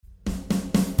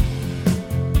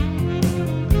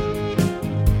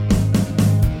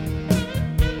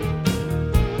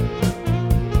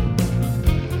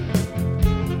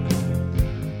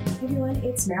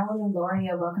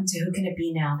Loria. Welcome to Who Can It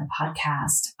Be Now, the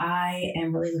podcast. I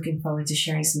am really looking forward to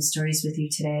sharing some stories with you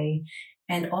today.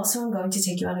 And also I'm going to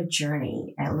take you on a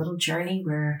little journey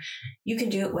where you can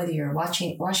do it whether you're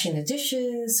washing the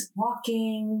dishes,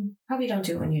 walking, probably don't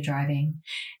do it when you're driving.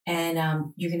 And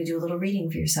you're going to do a little reading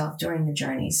for yourself during the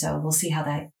journey. So we'll see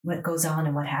what goes on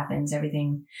and what happens,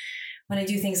 everything. When I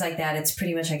do things like that, it's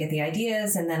pretty much I get the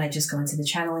ideas and then I just go into the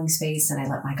channeling space and I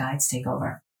let my guides take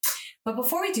over. But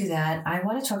before we do that, I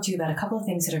want to talk to you about a couple of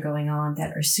things that are going on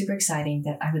that are super exciting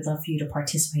that I would love for you to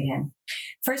participate in.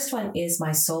 First one is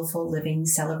my Soulful Living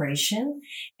Celebration,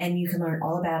 and you can learn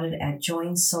all about it at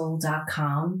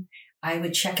joinsoul.com. I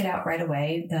would check it out right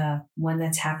away. The one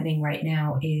that's happening right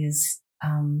now is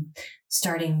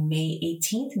starting May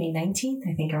 18th, May 19th,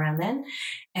 I think around then.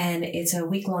 And it's a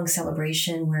week-long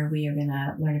celebration where we are going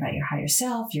to learn about your higher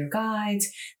self, your guides,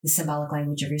 the symbolic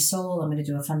language of your soul. I'm going to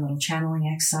do a fun little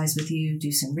channeling exercise with you,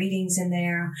 do some readings in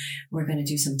there. We're going to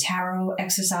do some tarot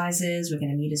exercises. We're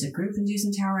going to meet as a group and do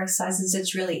some tarot exercises.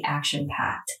 It's really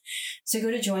action-packed. So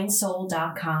go to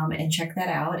joinsoul.com and check that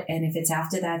out. And if it's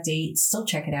after that date, still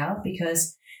check it out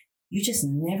because you just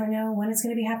never know when it's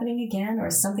going to be happening again or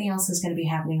something else is going to be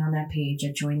happening on that page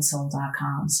at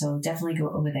joinsoul.com. So definitely go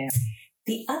over there.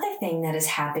 The other thing that is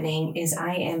happening is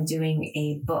I am doing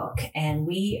a book and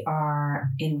we are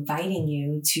inviting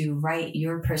you to write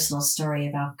your personal story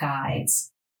about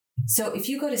guides. So if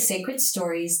you go to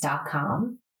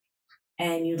sacredstories.com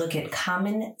and you look at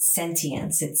Common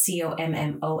Sentience, it's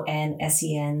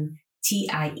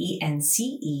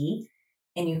COMMONSENTIENCE,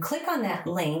 and you click on that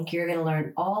link, you're going to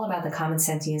learn all about the Common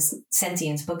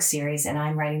Sentience book series, and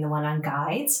I'm writing the one on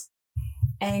guides.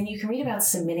 And you can read about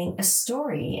submitting a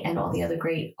story and all the other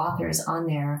great authors on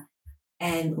there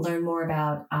and learn more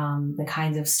about the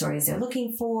kinds of stories they're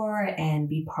looking for and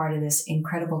be part of this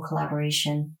incredible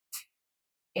collaboration.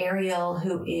 Ariel,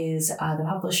 who is the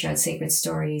publisher at Sacred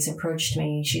Stories, approached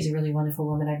me. She's a really wonderful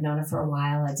woman. I've known her for a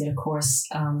while. I did a course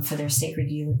for their Sacred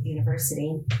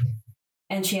University.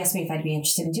 And she asked me if I'd be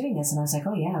interested in doing this. And I was like,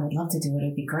 oh yeah, I would love to do it.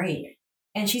 It'd be great.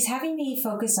 And she's having me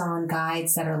focus on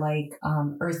guides that are like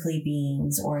earthly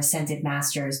beings or ascended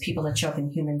masters, people that show up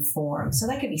in human form. So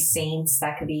that could be saints.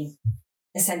 That could be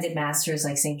ascended masters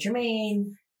like Saint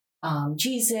Germain,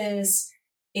 Jesus.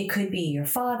 It could be your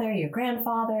father, your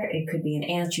grandfather. It could be an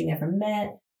aunt you never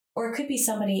met. Or it could be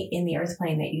somebody in the earth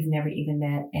plane that you've never even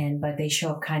met, but they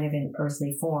show up kind of in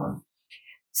earthly form.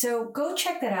 So go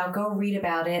check that out. Go read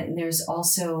about it. And there's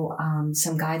also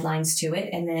some guidelines to it.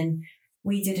 And then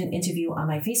we did an interview on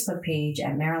my Facebook page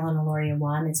at Marilyn Aloria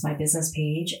 1. It's my business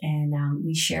page. And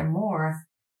we share more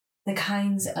the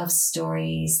kinds of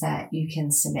stories that you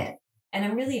can submit. And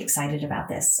I'm really excited about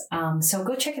this. So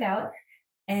go check it out.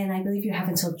 And I believe you have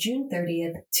until June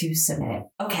 30th to submit it.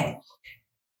 Okay.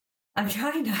 I'm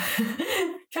trying not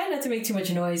to make too much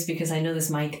noise because I know this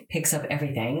mic picks up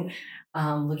everything.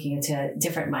 Looking into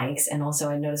different mics. And also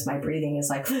I notice my breathing is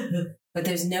like, but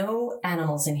there's no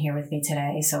animals in here with me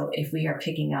today. So if we are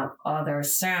picking up other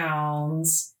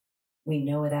sounds, we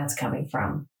know where that's coming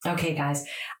from. Okay, guys,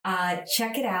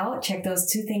 check it out. Check those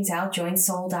two things out,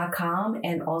 joinsoul.com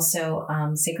and also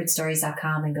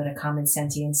sacredstories.com, and go to Common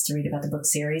Sentience to read about the book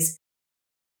series.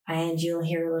 And you'll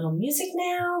hear a little music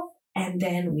now. And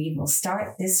then we will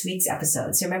start this week's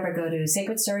episode. So remember, go to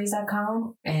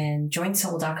sacredstories.com and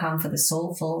joinsoul.com for the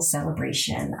Soulful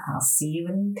Celebration. I'll see you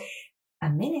in a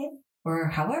minute or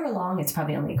however long. It's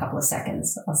probably only a couple of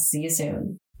seconds. I'll see you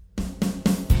soon.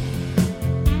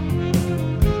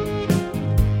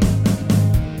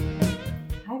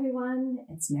 Hi, everyone.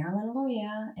 It's Marilyn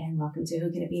Aloria, and welcome to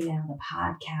Who Can It Be Now, the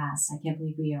podcast. I can't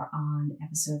believe we are on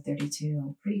episode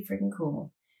 32. Pretty freaking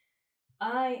cool.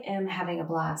 I am having a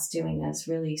blast doing this,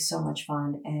 really so much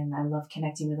fun, and I love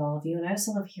connecting with all of you, and I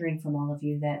also love hearing from all of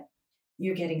you that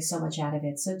you're getting so much out of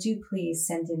it. So do please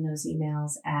send in those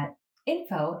emails at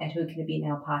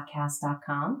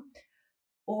info@whocanitbenowpodcast.com,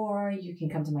 or you can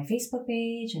come to my Facebook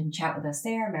page and chat with us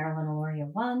there, Marilyn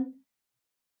Aloria 1,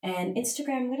 and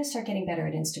Instagram. I'm going to start getting better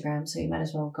at Instagram, so you might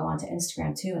as well go onto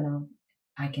Instagram too, and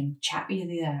I can chat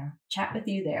with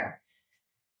you there.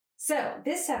 So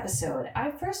this episode,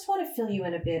 I first want to fill you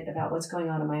in a bit about what's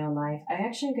going on in my own life. I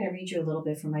actually am going to read you a little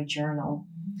bit from my journal.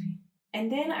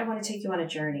 And then I want to take you on a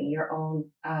journey, your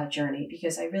own journey,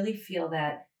 because I really feel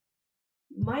that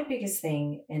my biggest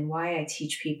thing and why I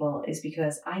teach people is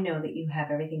because I know that you have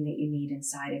everything that you need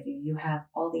inside of you. You have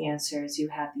all the answers. You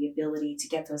have the ability to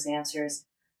get those answers.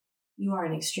 You are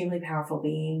an extremely powerful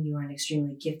being. You are an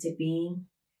extremely gifted being.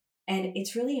 And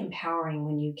it's really empowering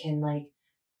when you can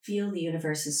feel the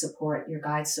universe's support, your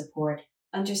guides' support,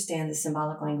 understand the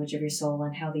symbolic language of your soul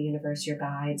and how the universe, your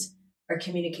guides, are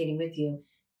communicating with you,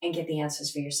 and get the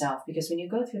answers for yourself. Because when you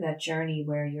go through that journey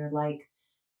where you're like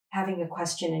having a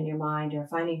question in your mind or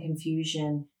finding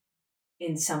confusion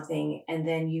in something, and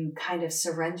then you kind of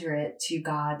surrender it to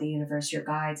God, the universe, your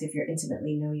guides, if you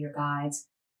intimately know your guides,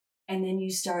 and then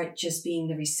you start just being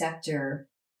the receptor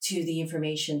to the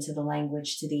information, to the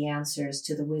language, to the answers,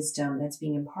 to the wisdom that's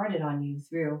being imparted on you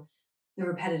through the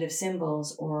repetitive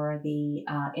symbols or the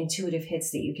intuitive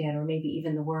hits that you get, or maybe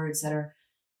even the words that are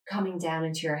coming down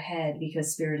into your head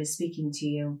because spirit is speaking to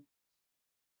you.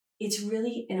 It's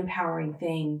really an empowering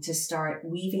thing to start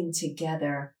weaving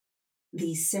together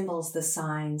these symbols, the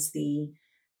signs, the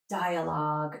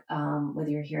dialogue, whether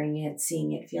you're hearing it,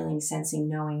 seeing it, feeling, sensing,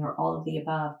 knowing, or all of the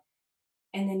above.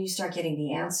 And then you start getting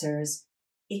the answers.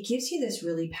 It gives you this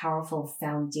really powerful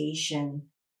foundation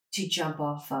to jump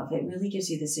off of. It really gives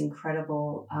you this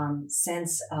incredible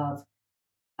sense of,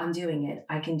 I'm doing it.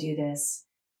 I can do this.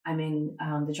 I'm in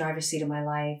the driver's seat of my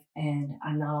life and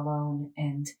I'm not alone.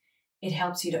 And it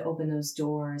helps you to open those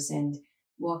doors and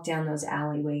walk down those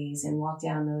alleyways and walk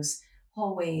down those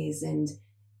hallways and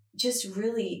just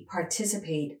really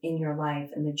participate in your life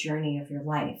and the journey of your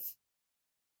life.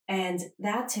 And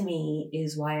that to me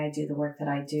is why I do the work that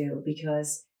I do,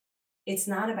 because it's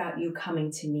not about you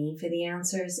coming to me for the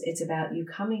answers. It's about you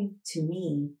coming to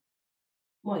me.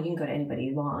 Well, you can go to anybody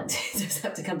you want. You just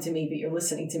have to come to me, but you're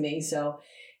listening to me. So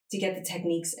to get the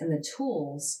techniques and the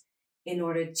tools in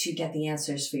order to get the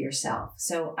answers for yourself.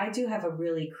 So I do have a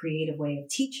really creative way of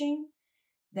teaching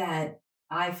that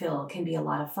I feel can be a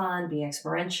lot of fun, be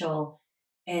experiential,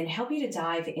 and help you to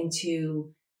dive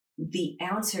into the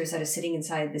answers that are sitting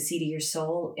inside the seat of your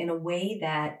soul in a way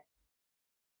that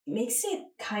makes it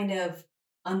kind of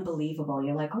unbelievable.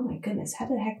 You're like, oh my goodness, how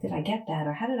the heck did I get that?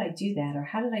 Or how did I do that? Or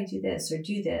how did I do this or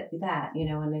do that,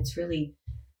 and it's really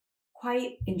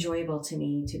quite enjoyable to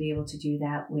me to be able to do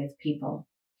that with people.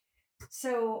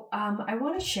 So I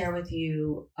want to share with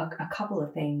you a couple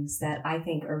of things that I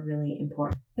think are really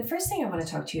important. The first thing I want to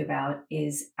talk to you about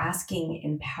is asking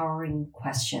empowering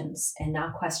questions and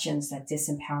not questions that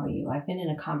disempower you. I've been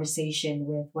in a conversation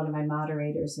with one of my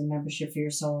moderators in Membership for Your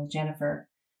Soul, Jennifer,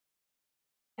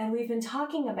 and we've been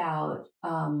talking about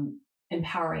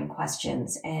empowering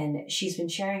questions, and she's been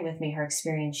sharing with me her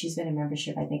experience. She's been in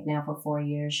membership, I think, now for 4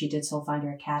 years. She did Soul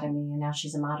Finder Academy, and now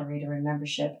she's a moderator in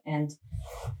membership. And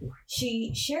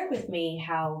she shared with me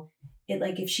how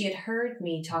if she had heard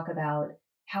me talk about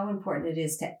how important it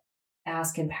is to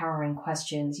ask empowering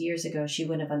questions years ago, she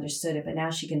wouldn't have understood it, but now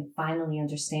she can finally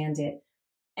understand it.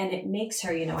 And it makes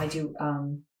her, I do,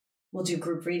 we'll do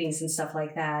group readings and stuff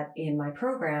like that in my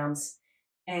programs.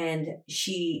 And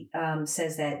she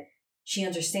says that she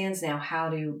understands now how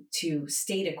to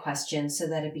state a question so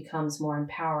that it becomes more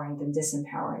empowering than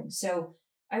disempowering. So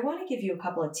I want to give you a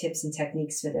couple of tips and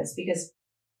techniques for this, because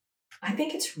I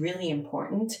think it's really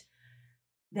important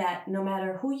that no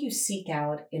matter who you seek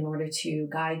out in order to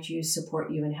guide you,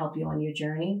 support you, and help you on your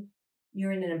journey,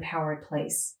 you're in an empowered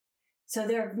place. So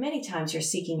there are many times you're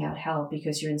seeking out help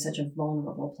because you're in such a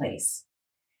vulnerable place.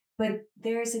 But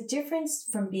there's a difference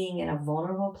from being in a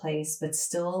vulnerable place, but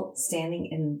still standing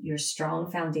in your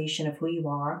strong foundation of who you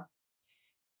are,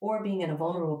 or being in a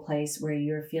vulnerable place where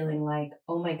you're feeling like,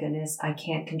 oh my goodness, I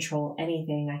can't control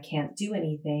anything. I can't do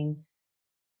anything.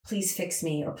 Please fix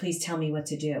me, or please tell me what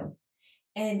to do.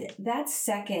 And that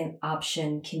second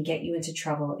option can get you into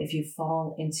trouble if you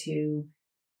fall into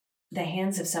the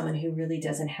hands of someone who really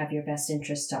doesn't have your best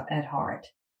interest at heart.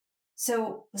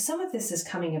 So some of this is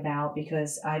coming about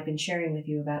because I've been sharing with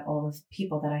you about all the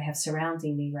people that I have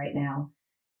surrounding me right now.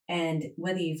 And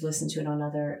whether you've listened to it on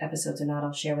other episodes or not,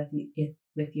 I'll share with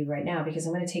you right now, because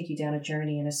I'm going to take you down a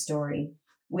journey and a story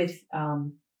with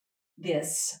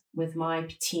with my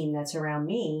team that's around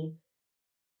me.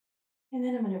 And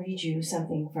then I'm going to read you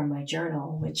something from my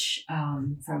journal, which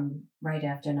from right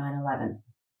after 9/11.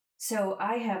 So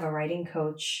I have a writing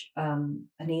coach, an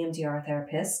EMDR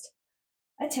therapist,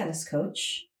 a tennis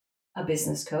coach, a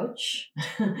business coach.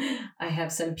 I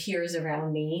have some peers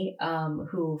around me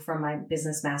who from my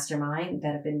business mastermind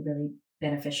that have been really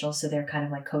beneficial. So they're kind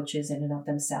of like coaches in and of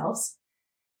themselves.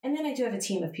 And then I do have a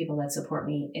team of people that support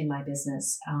me in my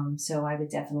business. So I would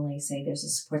definitely say there's a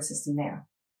support system there.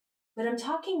 But I'm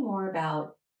talking more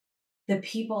about the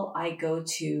people I go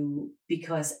to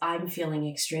because I'm feeling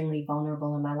extremely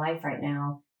vulnerable in my life right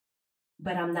now.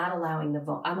 But I'm not allowing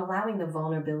I'm allowing the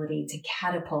vulnerability to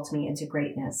catapult me into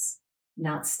greatness,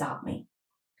 not stop me.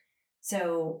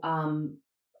 So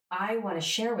I want to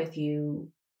share with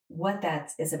you what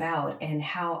that is about and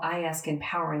how I ask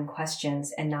empowering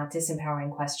questions and not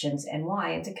disempowering questions, and why,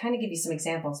 and to kind of give you some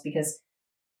examples, because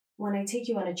when I take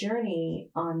you on a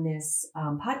journey on this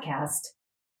podcast,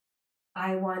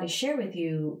 I want to share with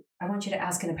you, I want you to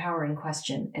ask an empowering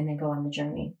question and then go on the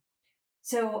journey.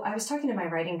 So I was talking to my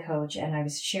writing coach and I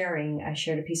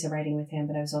shared a piece of writing with him,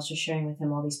 but I was also sharing with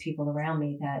him all these people around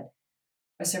me that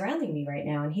are surrounding me right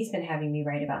now. And he's been having me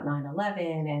write about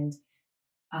 9/11 and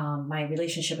my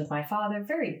relationship with my father,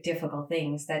 very difficult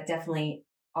things that definitely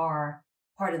are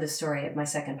part of the story of my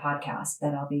second podcast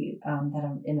that that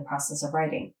I'm in the process of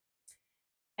writing.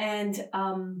 And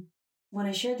when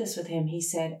I shared this with him, he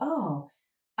said, "Oh,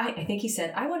 I think he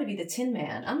said, I want to be the Tin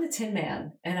Man. I'm the Tin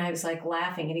Man." And I was like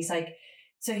laughing. And he's like,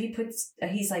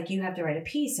 he's like, you have to write a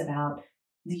piece about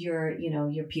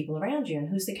your people around you and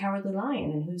who's the Cowardly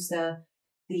Lion and who's the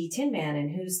Tin Man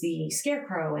and who's the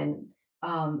Scarecrow and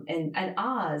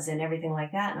Oz and everything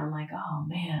like that. And I'm like, oh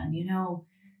man,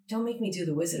 don't make me do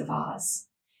the Wizard of Oz.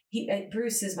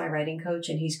 Bruce is my writing coach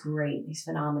and he's great. He's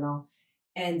phenomenal.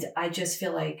 And I just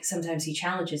feel like sometimes he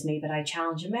challenges me, but I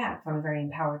challenge him back from a very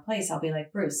empowered place. I'll be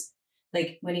like, Bruce,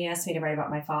 like when he asked me to write about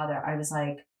my father, I was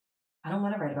like, I don't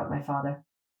want to write about my father.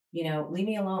 Leave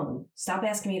me alone. Stop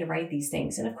asking me to write these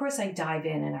things. And of course I dive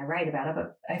in and I write about it,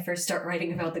 but I first start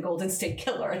writing about the Golden State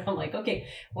Killer. And I'm like, okay,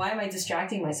 why am I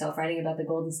distracting myself writing about the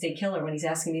Golden State Killer when he's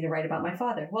asking me to write about my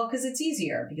father? Well, because it's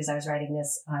easier because I was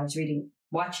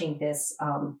watching this,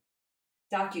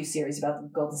 docu-series about the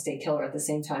Golden State Killer at the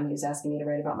same time he was asking me to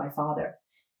write about my father.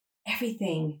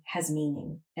 Everything has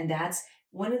meaning. And that's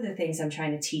one of the things I'm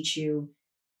trying to teach you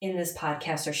in this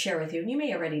podcast or share with you. And you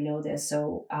may already know this.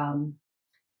 So,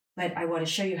 but I want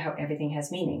to show you how everything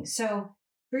has meaning. So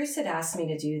Bruce had asked me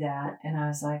to do that. And I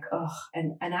was like, oh,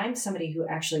 and I'm somebody who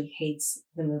actually hates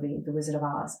the movie, The Wizard of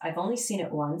Oz. I've only seen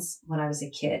it once when I was a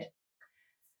kid.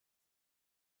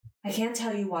 I can't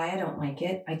tell you why I don't like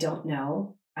it. I don't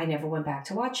know. I never went back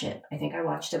to watch it. I think I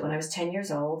watched it when I was 10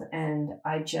 years old. And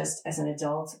I just, as an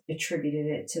adult, attributed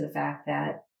it to the fact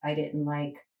that I didn't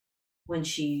like when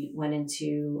she went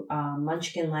into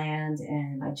Munchkin Land.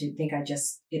 And I do think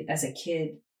as a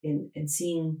kid, in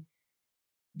seeing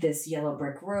this yellow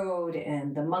brick road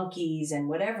and the monkeys and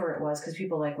whatever it was, because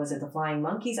people like, was it the flying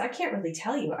monkeys? I can't really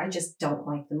tell you. I just don't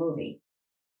like the movie.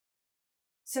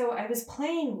 So I was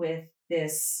playing with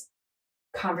this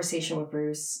conversation with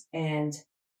Bruce and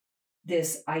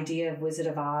this idea of Wizard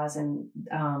of Oz and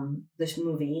this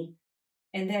movie.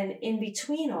 And then in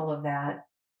between all of that,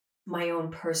 my own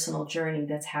personal journey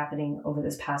that's happening over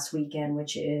this past weekend,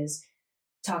 which is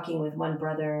talking with one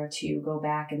brother to go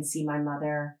back and see my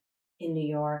mother in New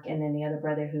York, and then the other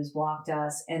brother who's blocked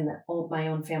us, and my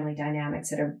own family dynamics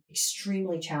that are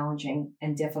extremely challenging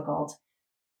and difficult,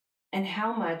 and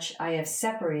how much I have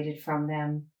separated from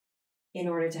them in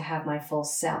order to have my full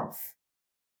self.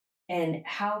 And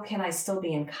how can I still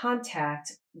be in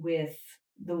contact with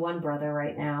the one brother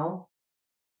right now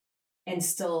and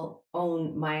still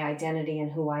own my identity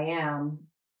and who I am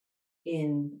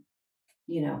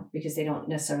because they don't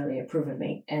necessarily approve of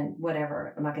me and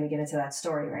whatever. I'm not going to get into that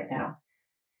story right now.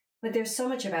 But there's so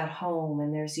much about home.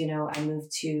 And there's, I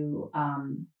moved to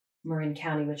Marin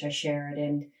County, which I shared,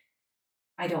 and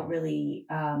I don't really,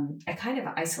 I kind of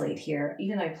isolate here,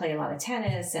 even though I play a lot of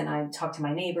tennis and I talk to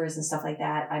my neighbors and stuff like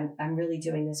that. I'm really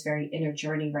doing this very inner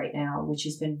journey right now, which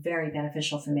has been very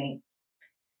beneficial for me.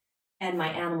 And my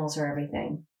animals are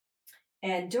everything.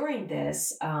 And during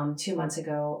this, 2 months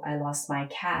ago, I lost my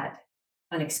cat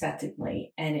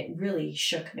unexpectedly, and it really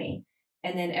shook me.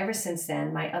 And then ever since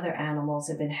then, my other animals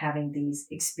have been having these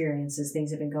experiences.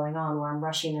 Things have been going on where I'm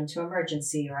rushing them to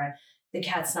emergency, or the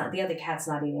other cat's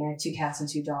not eating. I have 2 cats and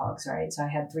 2 dogs, right? So I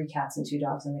had 3 cats and 2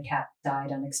 dogs, and the cat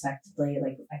died unexpectedly.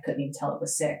 Like I couldn't even tell it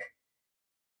was sick.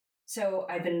 So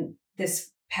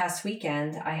this past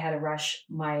weekend, I had to rush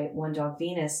my one dog,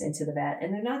 Venus, into the vet,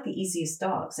 and they're not the easiest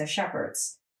dogs. They're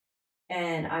shepherds.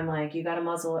 And I'm like, you got to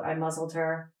muzzle her. I muzzled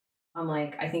her. I'm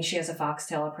like, I think she has a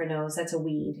foxtail up her nose. That's a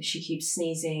weed. She keeps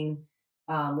sneezing.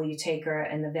 Will you take her?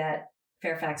 And the vet,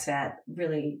 Fairfax vet,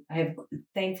 really, I have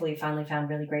thankfully finally found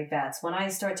really great vets. When I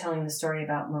start telling the story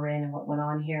about Marin and what went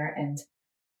on here, and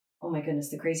oh my goodness,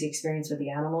 the crazy experience with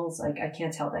the animals, like I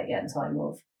can't tell that yet until I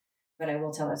move, but I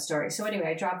will tell that story. So anyway,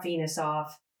 I dropped Venus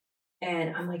off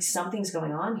and I'm like, something's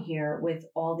going on here with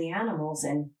all the animals.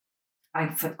 And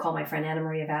I call my friend Ana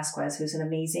Maria Vasquez, who's an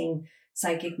amazing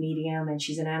psychic medium, and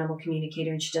she's an animal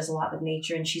communicator, and she does a lot with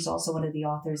nature. And she's also one of the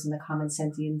authors in the Common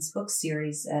Sentience book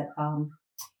series that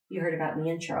you heard about in the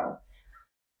intro.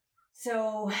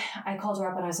 So I called her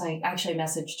up and I was like, actually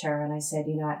messaged her and I said,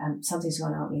 something's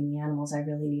going on with me and the animals. I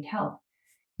really need help.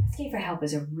 Asking for help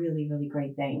is a really, really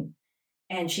great thing.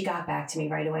 And she got back to me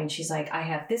right away and she's like, I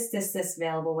have this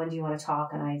available. When do you want to talk?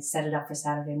 And I set it up for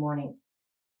Saturday morning.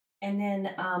 And then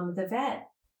the vet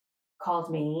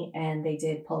called me and they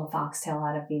did pull a foxtail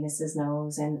out of Venus's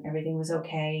nose and everything was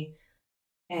okay.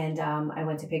 And I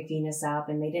went to pick Venus up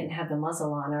and they didn't have the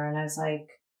muzzle on her. And I was like,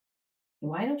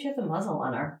 why don't you have the muzzle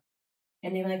on her?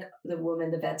 And they were like,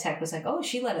 the vet tech was like, oh,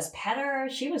 she let us pet her.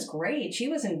 She was great. She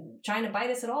wasn't trying to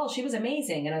bite us at all. She was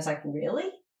amazing. And I was like, really?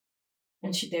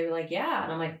 And they were like, yeah.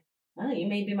 And I'm like, oh, you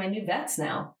may be my new vets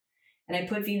now. And I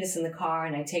put Venus in the car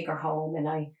and I take her home and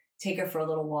I take her for a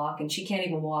little walk and she can't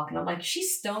even walk. And I'm like,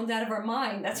 she's stoned out of her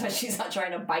mind. That's why she's not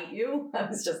trying to bite you. I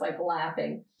was just like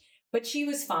laughing, but she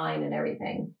was fine and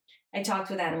everything. I talked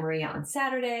with Anna Maria on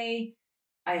Saturday.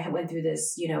 I went through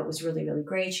this, it was really, really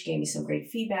great. She gave me some great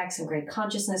feedback, some great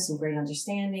consciousness, some great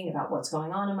understanding about what's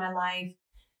going on in my life.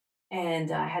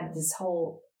 And I had this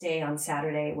whole day on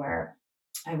Saturday where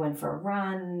I went for a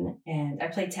run and I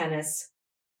played tennis,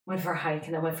 went for a hike,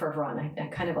 and I went for a run. I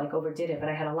kind of like overdid it, but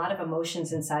I had a lot of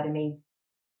emotions inside of me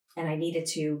and I needed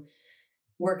to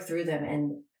work through them.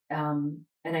 And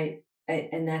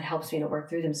that helps me to work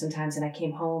through them sometimes. And I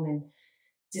came home and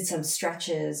did some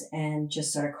stretches and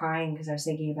just started crying because I was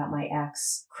thinking about my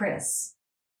ex, Chris,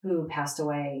 who passed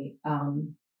away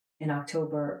in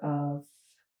October of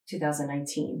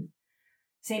 2019.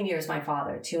 Same year as my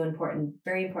father, two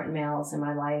very important males in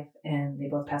my life, and they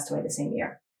both passed away the same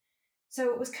year.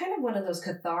 So it was kind of one of those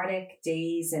cathartic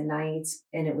days and nights,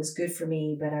 and it was good for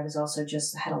me, but I was also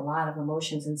just had a lot of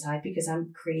emotions inside because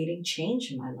I'm creating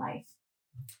change in my life.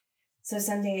 So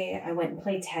Sunday I went and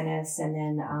played tennis and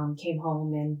then came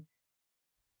home and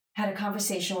had a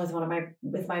conversation with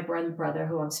my brother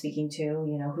who I'm speaking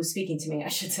to, who's speaking to me, I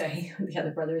should say. The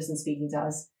other brother isn't speaking to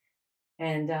us.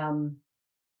 And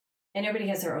everybody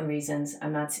has their own reasons.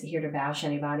 I'm not here to bash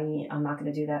anybody. I'm not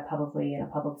going to do that publicly in a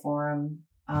public forum.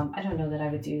 I don't know that I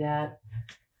would do that.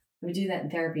 I would do that in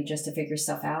therapy just to figure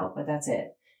stuff out, but that's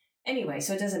it. Anyway,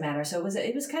 so it doesn't matter. So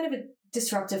it was kind of a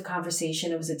disruptive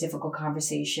conversation. It was a difficult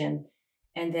conversation.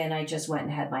 And then I just went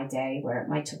and had my day where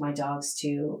I took my dogs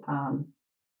to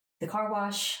the car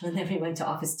wash, and then we went to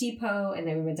Office Depot, and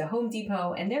then we went to Home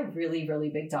Depot, and they're really, really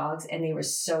big dogs, and they're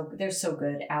so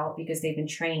good out because they've been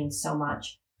trained so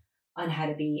much on how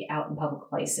to be out in public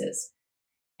places.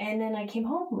 And then I came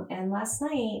home, and last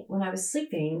night when I was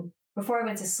sleeping, before I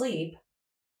went to sleep,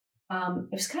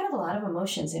 it was kind of a lot of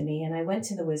emotions in me, and I went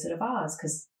to The Wizard of Oz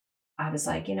because I was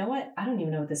like, you know what? I don't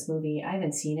even know this movie. I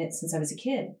haven't seen it since I was a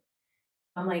kid.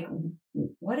 I'm like,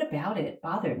 what about it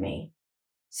bothered me?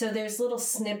 So there's little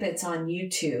snippets on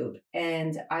YouTube,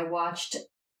 and I watched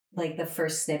like the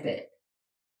first snippet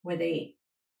where they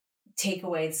take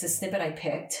away, it's the snippet I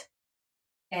picked,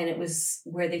 and it was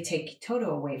where they take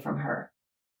Toto away from her.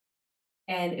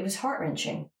 And it was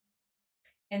heart-wrenching.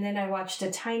 And then I watched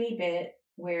a tiny bit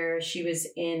where she was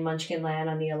in Munchkin Land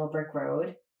on the Yellow Brick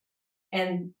Road,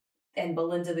 and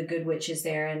Belinda the Good Witch is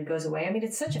there and goes away. I mean,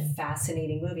 it's such a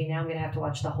fascinating movie. Now I'm going to have to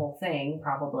watch the whole thing,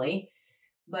 probably.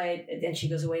 But then she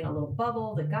goes away in a little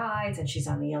bubble, the guides, and she's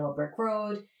on the Yellow Brick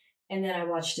Road. And then I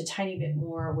watched a tiny bit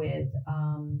more with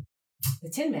the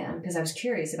Tin Man because I was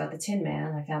curious about the Tin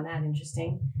Man. I found that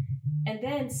interesting. And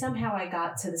then somehow I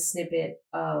got to the snippet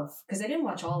of, because I didn't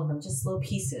watch all of them, just little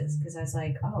pieces, because I was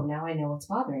like, oh, now I know what's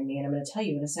bothering me. And I'm going to tell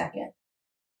you in a second,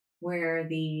 where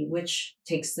the witch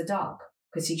takes the dog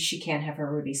because she can't have her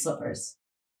ruby slippers.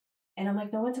 And I'm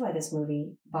like, no wonder why this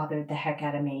movie bothered the heck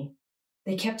out of me.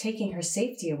 They kept taking her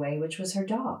safety away, which was her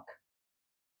dog.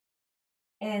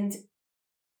 And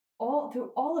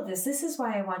through all of this is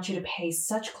why I want you to pay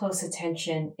such close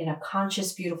attention in a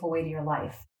conscious, beautiful way to your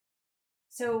life.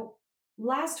 So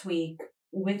last week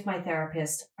with my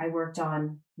therapist, I worked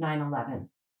on 9/11.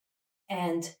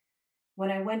 And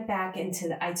when I went back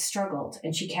I struggled,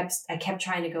 and I kept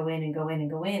trying to go in,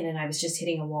 and I was just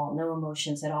hitting a wall, no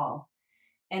emotions at all.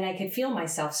 And I could feel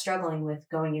myself struggling with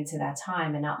going into that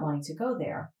time and not wanting to go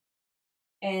there.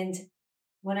 And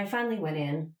when I finally went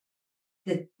in,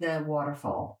 the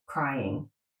waterfall, crying,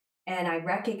 and I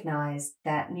recognized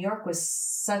that New York was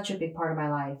such a big part of my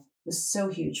life, was so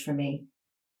huge for me,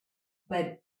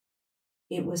 but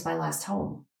it was my last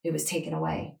home. It was taken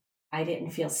away. I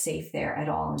didn't feel safe there at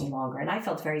all any longer. And I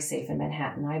felt very safe in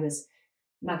Manhattan. I'm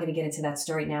not going to get into that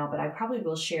story now, but I probably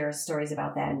will share stories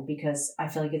about that because I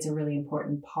feel like it's a really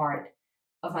important part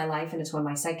of my life. And it's when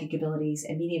my psychic abilities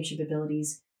and mediumship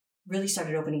abilities really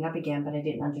started opening up again, but I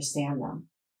didn't understand them.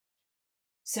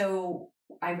 So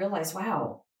I realized,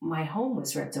 wow, my home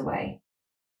was ripped away.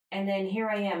 And then here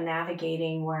I am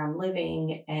navigating where I'm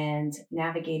living and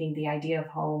navigating the idea of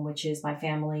home, which is my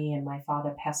family, and my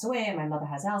father passed away and my mother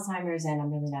has Alzheimer's, and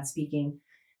I'm really not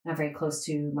very close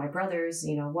to my brothers.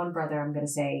 One brother, I'm going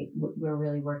to say we're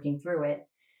really working through it.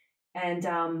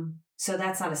 And so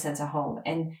that's not a sense of home.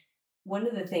 And one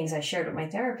of the things I shared with my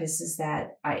therapist is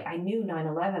that I knew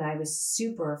 9/11, I was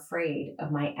super afraid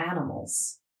of my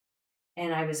animals.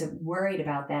 And I was worried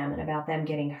about them and about them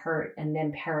getting hurt and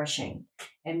them perishing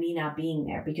and me not being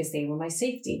there because they were my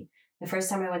safety. The first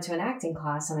time I went to an acting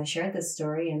class and I shared this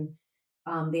story,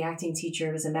 and the acting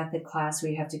teacher, was a method class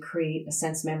where you have to create a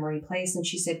sense memory place. And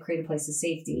she said, create a place of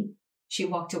safety. She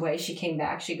walked away. She came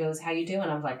back. She goes, how you doing?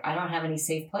 I was like, I don't have any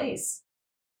safe place.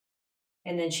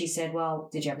 And then she said, well,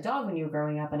 did you have a dog when you were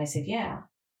growing up? And I said, yeah.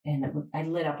 And I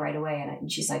lit up right away. And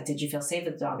she's like, did you feel safe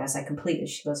with the dog? I was like, completely.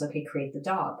 She goes, okay, create the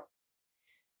dog.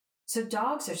 So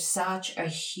dogs are such a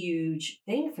huge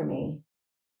thing for me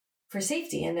for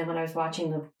safety. And then when I was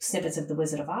watching the snippets of The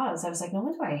Wizard of Oz, I was like, no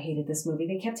wonder why I hated this movie.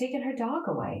 They kept taking her dog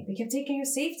away. They kept taking her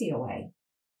safety away.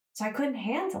 So I couldn't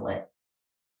handle it.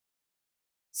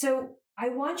 So I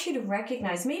want you to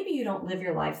recognize, maybe you don't live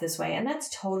your life this way, and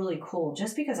that's totally cool.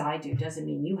 Just because I do doesn't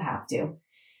mean you have to.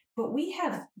 But we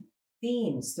have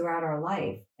themes throughout our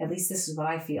life. At least this is what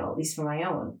I feel, at least for my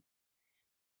own.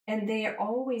 And they are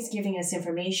always giving us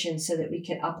information so that we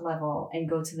can up level and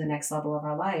go to the next level of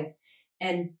our life.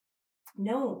 And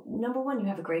no, number one, you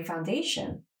have a great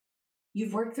foundation.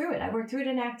 You've worked through it. I worked through it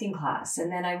in acting class,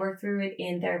 and then I worked through it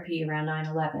in therapy around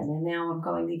 9/11. And now I'm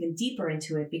going even deeper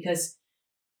into it because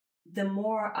the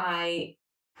more I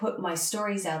put my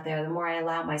stories out there, the more I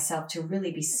allow myself to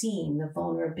really be seen, the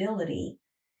vulnerability,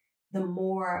 the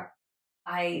more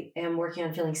I am working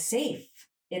on feeling safe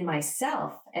in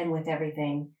myself and with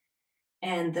everything.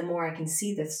 And the more I can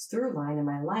see this through line in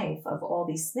my life of all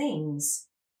these things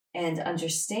and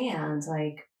understand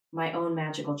like my own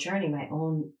magical journey, my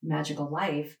own magical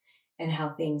life, and how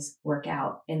things work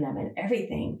out in them. And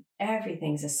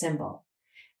everything's a symbol.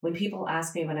 When people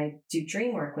ask me when I do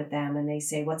dream work with them and they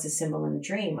say, what's a symbol in the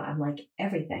dream? I'm like,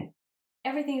 everything.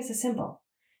 Everything is a symbol.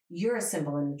 You're a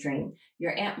symbol in the dream.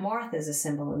 Your Aunt Martha is a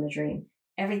symbol in the dream.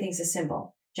 Everything's a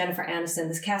symbol. Jennifer Aniston,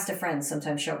 this cast of Friends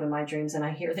sometimes show up in my dreams, and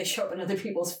I hear they show up in other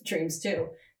people's dreams too.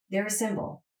 They're a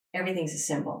symbol. Everything's a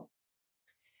symbol.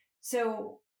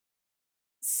 So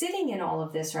sitting in all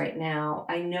of this right now,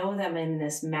 I know that I'm in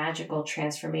this magical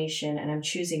transformation and I'm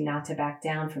choosing not to back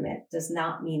down from it. Does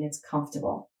not mean it's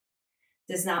comfortable.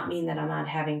 Does not mean that I'm not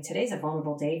having, today's a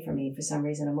vulnerable day for me for some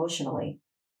reason emotionally,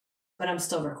 but I'm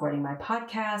still recording my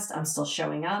podcast. I'm still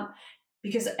showing up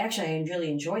because actually I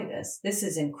really enjoy this. This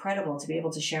is incredible to be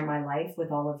able to share my life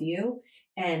with all of you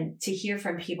and to hear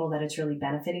from people that it's really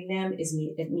benefiting them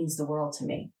it means the world to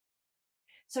me.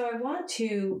 So I want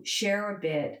to share a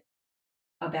bit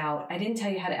about, I didn't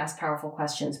tell you how to ask powerful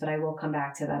questions, but I will come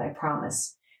back to that, I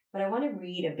promise. But I want to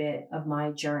read a bit of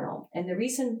my journal. And the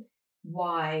reason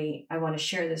why I want to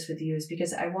share this with you is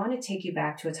because I want to take you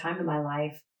back to a time in my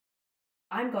life.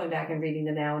 I'm going back and reading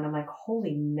them now, and I'm like,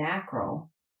 holy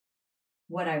mackerel,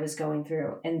 what I was going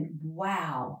through. And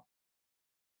wow,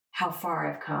 how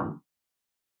far I've come.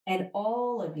 And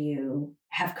all of you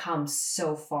have come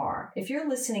so far. If you're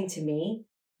listening to me,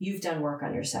 you've done work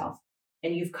on yourself.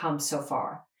 And you've come so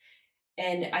far.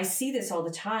 And I see this all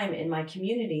the time in my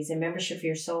communities in Membership for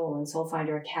Your Soul and Soul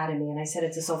Finder Academy. And I said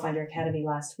it to Soul Finder Academy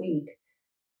last week.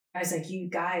 I was like, you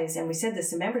guys, and we said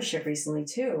this in membership recently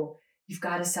too, you've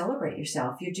got to celebrate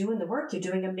yourself. You're doing the work. You're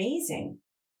doing amazing.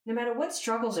 No matter what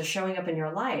struggles are showing up in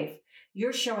your life,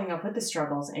 you're showing up with the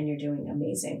struggles and you're doing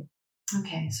amazing.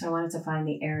 Okay, so I wanted to find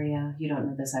the area. You don't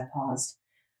know this, I paused.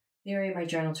 The area of my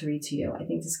journal to read to you. I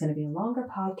think this is going to be a longer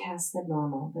podcast than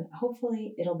normal, but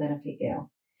hopefully it'll benefit you.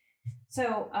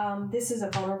 So this is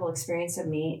a vulnerable experience of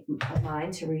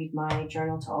mine to read my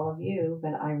journal to all of you,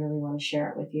 but I really want to share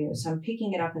it with you. So I'm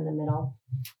picking it up in the middle.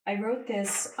 I wrote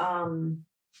this, I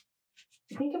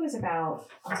think it was about,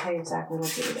 I'll tell you exactly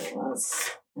what date it was.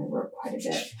 I wrote quite a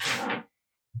bit.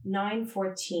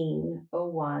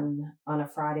 9/14/01 on a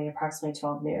Friday, approximately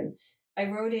 12 noon. I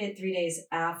wrote it 3 days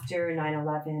after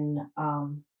 9/11,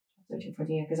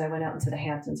 13/14, because I went out into the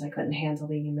Hamptons. I couldn't handle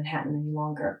being in Manhattan any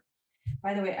longer.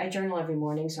 By the way, I journal every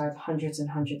morning, so I have hundreds and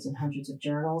hundreds and hundreds of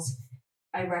journals.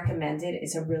 I recommend it.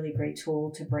 It's a really great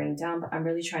tool to brain dump. I'm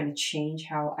really trying to change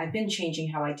I've been changing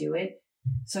how I do it.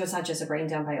 So it's not just a brain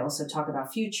dump. I also talk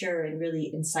about future and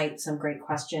really incite some great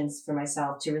questions for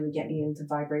myself to really get me into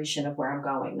vibration of where I'm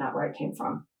going, not where I came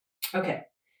from. Okay.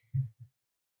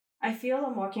 I feel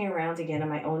I'm walking around again in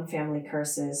my own family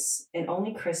curses, and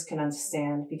only Chris can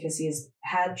understand because he has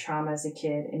had trauma as a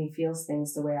kid and he feels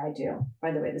things the way I do. By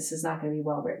the way, this is not going to be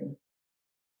well written.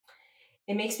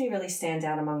 It makes me really stand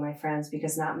out among my friends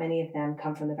because not many of them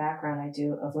come from the background I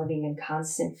do of living in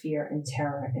constant fear and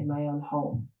terror in my own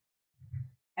home.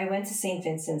 I went to St.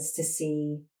 Vincent's to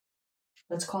see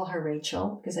Let's call her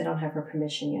Rachel because I don't have her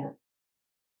permission yet.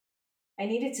 I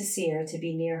needed to see her, to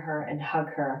be near her and hug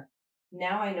her.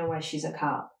 Now I know why she's a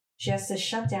cop. She has to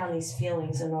shut down these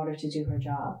feelings in order to do her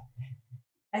job.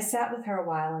 I sat with her a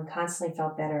while and constantly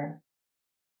felt better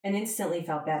and instantly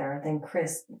felt better. Then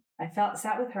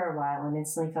sat with her a while and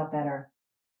instantly felt better.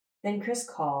 Then Chris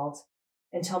called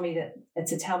and told me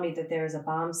to tell me that there is a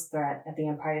bomb threat at the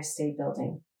Empire State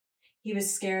Building. He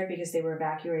was scared because they were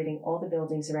evacuating all the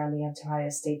buildings around the Empire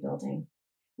State Building,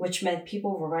 which meant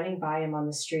people were running by him on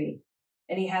the street.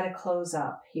 And he had to close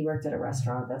up. He worked at a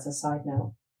restaurant. That's a side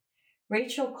note.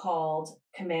 Rachel called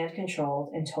command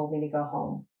control and told me to go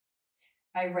home.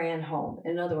 I ran home.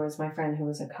 In other words, my friend who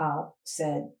was a cop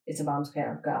said, it's a bomb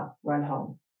scare. Go, run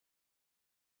home.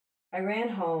 I ran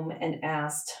home and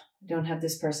asked, I don't have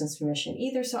this person's permission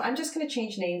either. So I'm just going to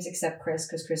change names except Chris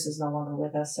because Chris is no longer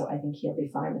with us. So I think he'll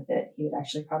be fine with it. He would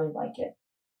actually probably like it.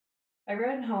 I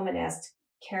ran home and asked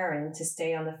Karen to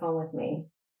stay on the phone with me.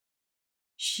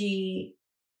 She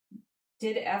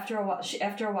did after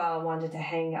a while wanted to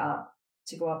hang up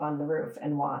to go up on the roof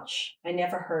and watch. I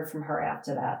never heard from her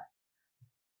after that.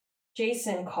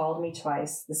 Jason called me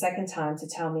twice, the second time to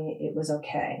tell me it was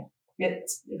okay. It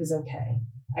was okay.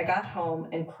 I got home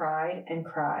and cried and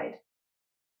cried.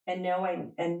 And now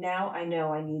I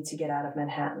know I need to get out of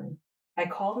Manhattan. I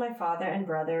called my father and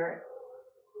brother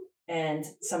and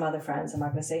some other friends, I'm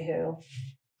not going to say who,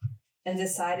 and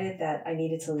decided that I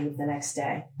needed to leave the next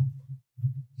day.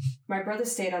 My brother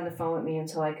stayed on the phone with me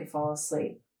until I could fall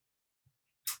asleep.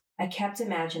 I kept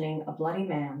imagining a bloody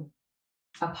man,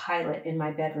 a pilot in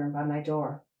my bedroom by my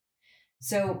door.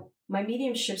 So my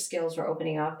mediumship skills were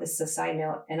opening up. This is a side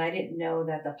note. And I didn't know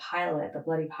that the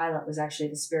bloody pilot, was actually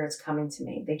the spirits coming to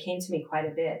me. They came to me quite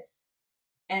a bit.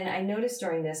 And I noticed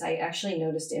during this, I actually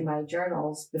noticed in my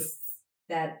journals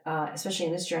that, especially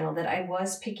in this journal, that I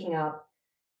was picking up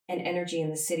an energy in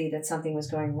the city that something was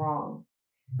going wrong.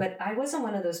 But I wasn't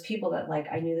one of those people that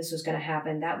I knew this was going to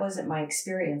happen. That wasn't my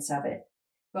experience of it.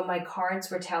 But my cards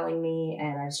were telling me,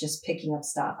 and I was just picking up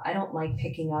stuff. I don't like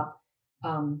picking up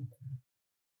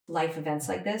life events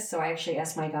like this. So I actually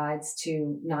asked my guides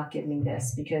to not give me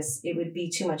this because it would be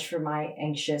too much for my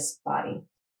anxious body.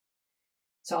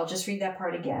 So I'll just read that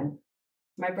part again.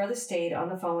 My brother stayed on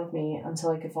the phone with me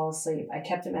until I could fall asleep. I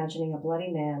kept imagining a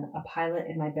bloody man, a pilot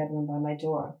in my bedroom by my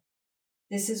door.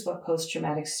 This is what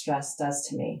post-traumatic stress does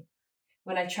to me.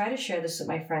 When I try to share this with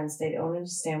my friends, they don't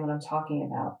understand what I'm talking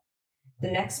about.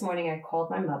 The next morning, I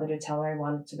called my mother to tell her I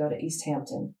wanted to go to East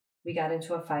Hampton. We got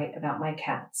into a fight about my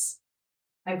cats.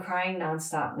 I'm crying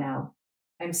nonstop now.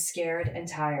 I'm scared and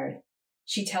tired.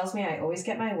 She tells me I always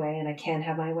get my way and I can't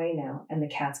have my way now, and the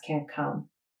cats can't come.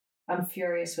 I'm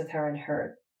furious with her and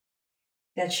hurt.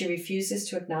 That she refuses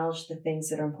to acknowledge the things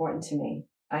that are important to me.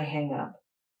 I hang up.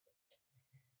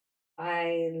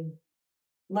 I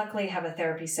luckily have a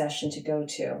therapy session to go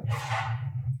to.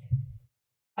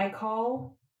 I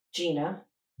call Gina,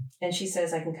 and she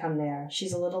says I can come there.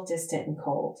 She's a little distant and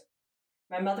cold.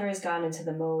 My mother has gone into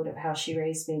the mode of how she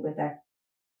raised me with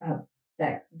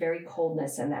that very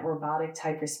coldness and that robotic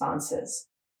type responses.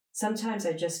 Sometimes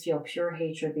I just feel pure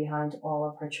hatred behind all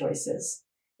of her choices.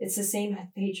 It's the same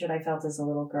hatred I felt as a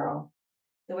little girl.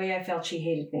 The way I felt she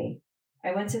hated me.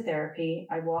 I went to therapy.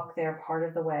 I walked there part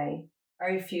of the way. I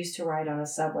refused to ride on a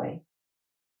subway.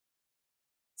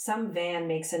 Some van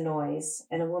makes a noise,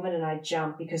 and a woman and I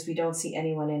jump because we don't see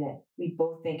anyone in it. We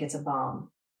both think it's a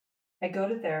bomb. I go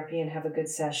to therapy and have a good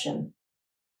session.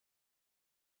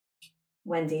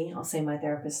 Wendy, I'll say my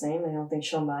therapist's name. I don't think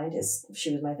she'll mind.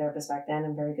 She was my therapist back then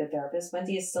and very good therapist.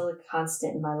 Wendy is still a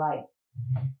constant in my life.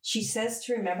 She says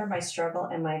to remember my struggle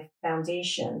and my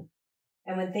foundation.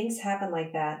 And when things happen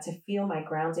like that, to feel my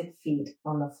grounded feet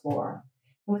on the floor.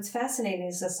 And what's fascinating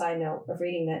is a side note of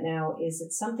reading that now is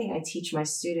it's something I teach my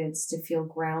students to feel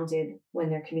grounded when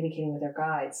they're communicating with their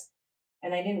guides.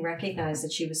 And I didn't recognize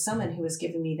that she was someone who was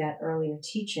giving me that earlier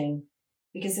teaching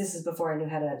because this is before I knew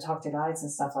how to talk to guides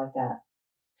and stuff like that.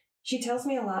 She tells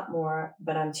me a lot more,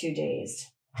 but I'm too dazed.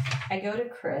 I go to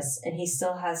Chris, and he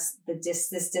still has this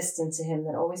distance to him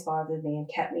that always bothered me and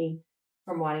kept me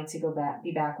from wanting to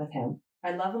be back with him.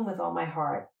 I love him with all my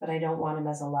heart, but I don't want him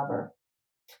as a lover.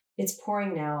 It's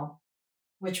pouring now,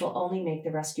 which will only make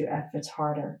the rescue efforts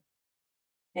harder.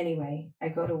 Anyway, I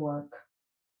go to work.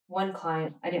 One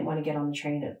client, I didn't want to get on the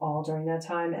train at all during that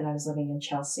time, and I was living in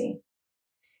Chelsea.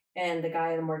 And the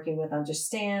guy I'm working with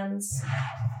understands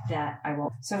that I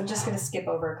won't. So I'm just going to skip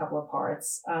over a couple of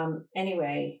parts.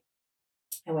 Anyway,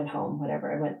 I went home,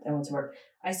 whatever. I went to work.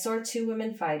 I saw two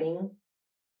women fighting,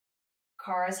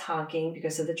 cars honking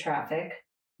because of the traffic.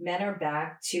 Men are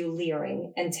back to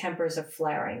leering and tempers are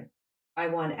flaring. I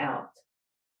want out.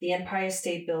 The Empire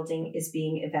State Building is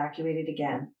being evacuated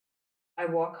again. I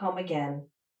walk home again,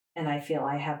 and I feel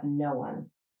I have no one.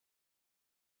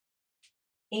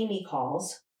 Amy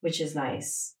calls, which is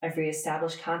nice. I've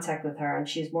reestablished contact with her, and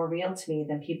she's more real to me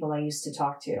than people I used to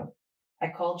talk to. I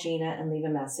call Gina and leave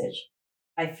a message.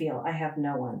 I feel I have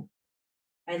no one.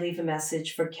 I leave a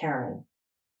message for Karen.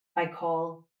 I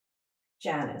call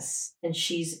Janice, and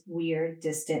she's weird,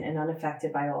 distant, and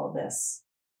unaffected by all this.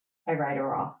 I write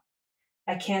her off.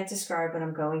 I can't describe what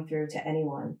I'm going through to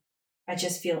anyone. I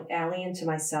just feel alien to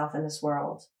myself and this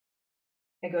world.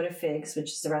 I go to Figs,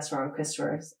 which is the restaurant Chris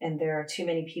works, and there are too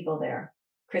many people there.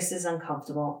 Chris is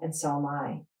uncomfortable, and so am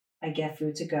I. I get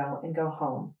food to go and go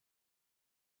home.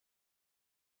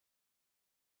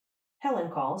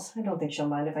 Helen calls. I don't think she'll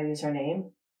mind if I use her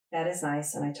name. That is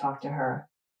nice, and I talk to her.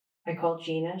 I call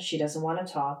Gina. She doesn't want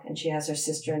to talk, and she has her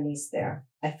sister and niece there.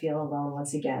 I feel alone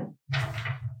once again.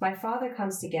 My father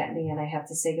comes to get me, and I have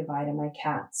to say goodbye to my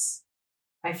cats.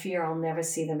 I fear I'll never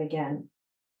see them again.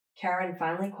 Karen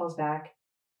finally calls back,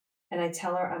 and I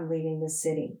tell her I'm leaving the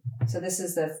city. So this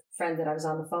is the friend that I was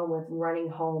on the phone with running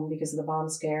home because of the bomb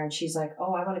scare, and she's like,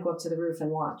 oh, I want to go up to the roof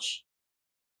and watch.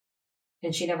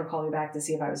 And she never called me back to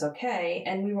see if I was okay,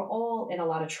 and we were all in a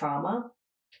lot of trauma.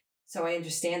 So I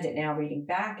understand it now reading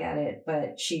back at it,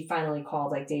 but she finally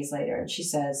called like days later, and she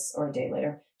says, or a day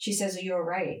later, she says, oh, you're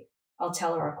right. I'll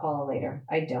tell her I'll call her later.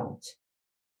 I don't.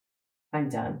 I'm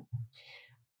done.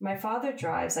 My father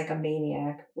drives like a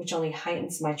maniac, which only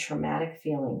heightens my traumatic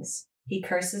feelings. He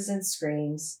curses and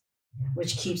screams,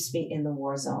 which keeps me in the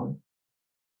war zone.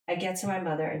 I get to my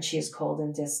mother, and she is cold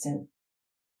and distant.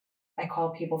 I call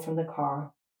people from the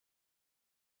car.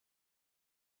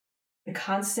 The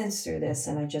constants through this,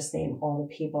 and I just name all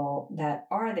the people that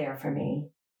are there for me,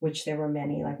 which there were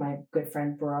many, like my good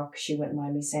friend Brooke, she wouldn't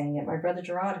mind me saying it, my brother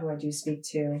Gerard, who I do speak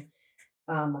to,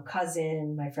 a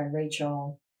cousin, my friend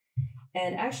Rachel,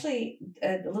 and actually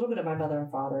a little bit of my mother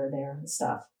and father are there and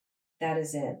stuff. That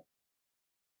is it.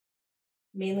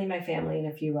 Mainly my family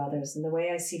and a few others. And the way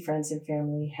I see friends and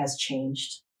family has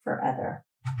changed forever.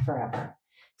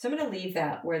 So I'm going to leave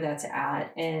that where that's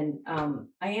at. And I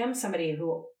am somebody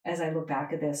who, as I look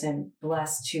back at this, am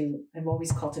blessed to have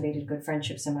always cultivated good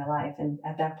friendships in my life. And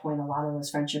at that point, a lot of those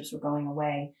friendships were going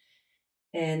away.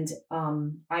 And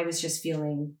I was just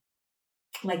feeling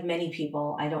like many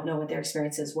people, I don't know what their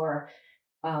experiences were,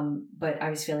 but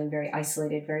I was feeling very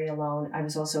isolated, very alone. I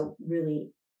was also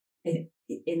really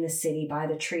in the city by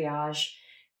the triage.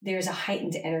 There's a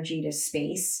heightened energy to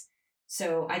space.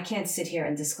 So I can't sit here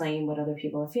and disclaim what other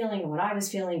people are feeling and what I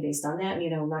was feeling based on that.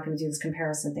 I'm not going to do this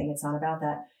comparison thing. It's not about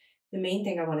that. The main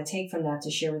thing I want to take from that to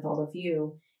share with all of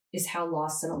you is how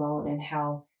lost and alone, and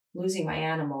how losing my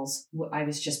animals, I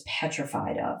was just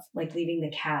petrified of. Like leaving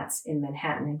the cats in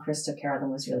Manhattan, and Chris took care of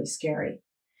them, was really scary.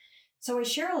 So I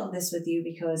share all of this with you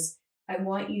because I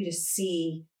want you to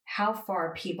see how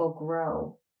far people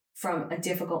grow from a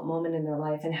difficult moment in their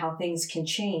life, and how things can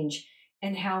change,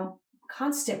 and how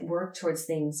constant work towards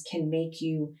things can make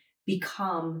you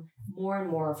become more and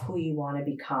more of who you want to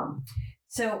become.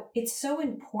 So it's so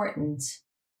important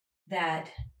that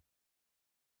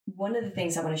one of the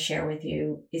things I want to share with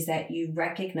you is that you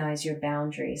recognize your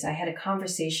boundaries. I had a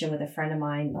conversation with a friend of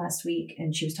mine last week,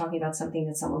 and she was talking about something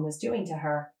that someone was doing to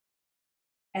her.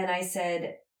 And I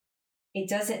said, it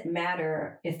doesn't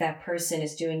matter if that person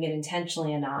is doing it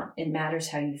intentionally or not. It matters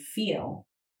how you feel,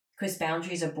 because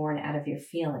boundaries are born out of your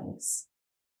feelings.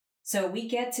 So we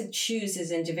get to choose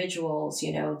as individuals,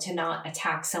 to not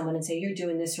attack someone and say, you're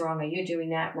doing this wrong or you're doing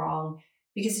that wrong,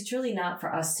 because it's really not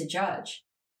for us to judge.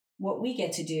 What we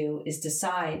get to do is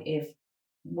decide if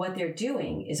what they're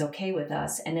doing is okay with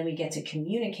us, and then we get to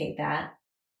communicate that.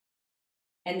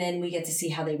 And then we get to see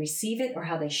how they receive it or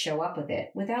how they show up with it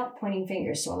without pointing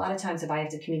fingers. So a lot of times if I have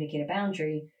to communicate a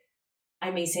boundary, I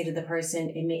may say to the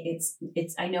person,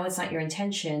 I know it's not your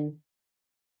intention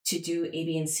to do A,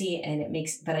 B, and C,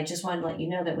 but I just want to let you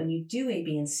know that when you do A,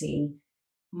 B, and C,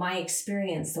 my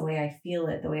experience, the way I feel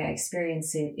it, the way I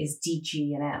experience it is D,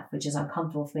 G, and F, which is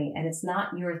uncomfortable for me. And it's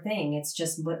not your thing. It's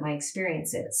just what my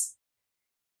experience is.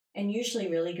 And usually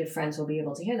really good friends will be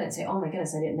able to hear that and say, oh my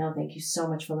goodness, I didn't know. Thank you so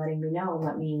much for letting me know.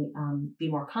 Let me be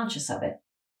more conscious of it.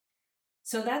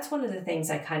 So that's one of the things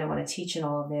I kind of want to teach in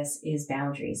all of this is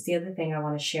boundaries. The other thing I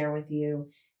want to share with you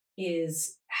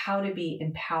is how to be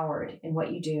empowered in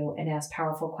what you do and ask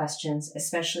powerful questions,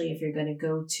 especially if you're going to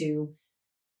go to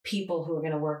people who are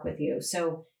going to work with you.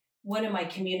 So one of my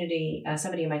community,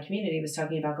 somebody in my community was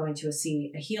talking about going to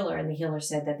see a healer, and the healer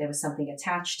said that there was something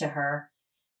attached to her.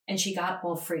 And she got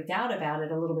all freaked out about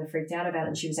it, a little bit freaked out about it.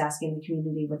 And she was asking the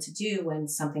community what to do when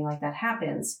something like that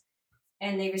happens.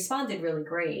 And they responded really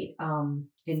great.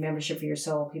 In Membership for Your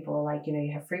Soul, people are like,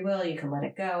 you have free will, you can let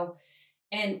it go.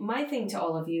 And my thing to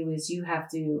all of you is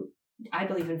I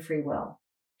believe in free will.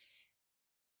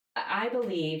 I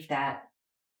believe that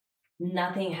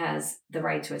nothing has the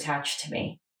right to attach to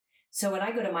me. So when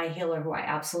I go to my healer, who I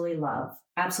absolutely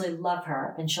love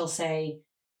her, and she'll say,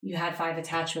 you had 5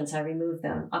 attachments, I removed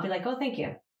them. I'll be like, oh, thank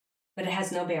you. But it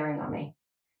has no bearing on me.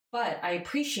 But I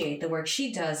appreciate the work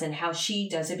she does and how she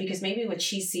does it, because maybe what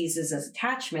she sees as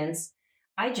attachments,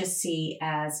 I just see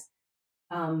as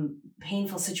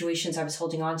painful situations I was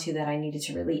holding on to that I needed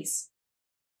to release.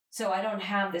 So we don't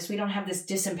have this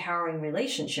disempowering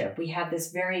relationship. We have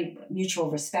this very mutual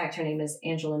respect. Her name is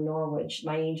Angela Norwood,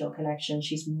 my angel connection.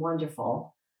 She's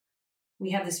wonderful.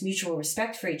 We have this mutual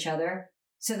respect for each other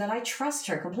so that I trust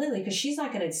her completely, because she's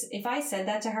not going to, if I said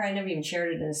that to her, I never even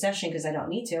shared it in a session because I don't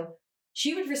need to,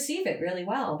 she would receive it really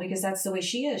well because that's the way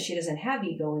she is. She doesn't have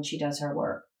ego when she does her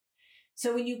work.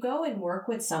 So when you go and work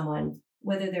with someone,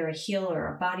 whether they're a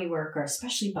healer, a body worker,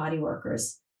 especially body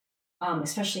workers,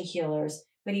 especially healers,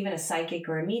 but even a psychic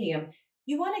or a medium,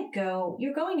 you're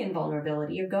going in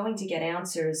vulnerability. You're going to get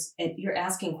answers and you're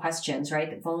asking questions,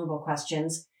 right? Vulnerable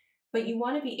questions, but you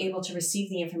want to be able to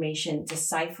receive the information,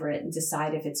 decipher it, and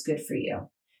decide if it's good for you.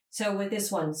 So with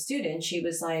this one student, she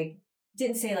was like,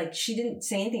 she didn't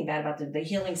say anything bad about the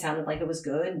healing. Sounded like it was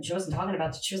good. And she wasn't talking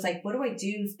about it. She was like, what do I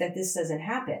do that this doesn't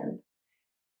happen?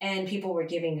 And people were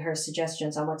giving her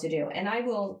suggestions on what to do. And I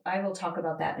will talk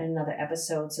about that in another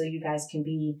episode so you guys can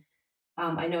be,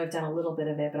 I know I've done a little bit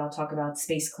of it, but I'll talk about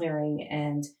space clearing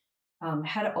and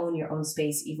how to own your own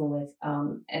space, even with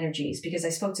energies. Because I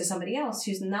spoke to somebody else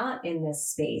who's not in this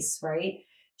space, right?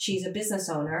 She's a business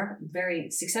owner, very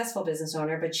successful business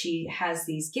owner, but she has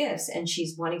these gifts and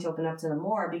she's wanting to open up to them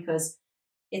more because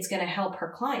it's going to help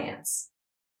her clients.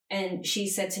 And she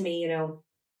said to me,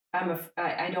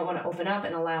 I don't want to open up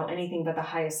and allow anything but the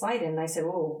highest light in. And I said,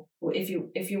 well, if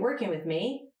you're working with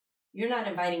me, you're not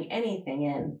inviting anything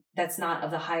in that's not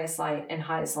of the highest light and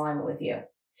highest alignment with you.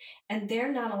 And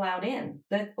they're not allowed in.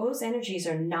 Those energies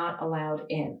are not allowed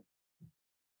in.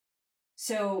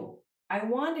 So I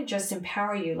want to just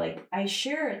empower you. Like, I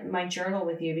share my journal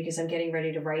with you because I'm getting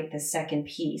ready to write the second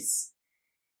piece.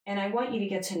 And I want you to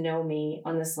get to know me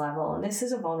on this level. And this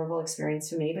is a vulnerable experience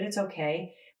for me, but it's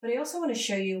okay. But I also want to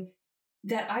show you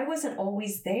that I wasn't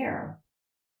always there.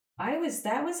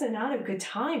 That was not a good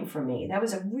time for me. That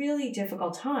was a really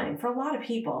difficult time for a lot of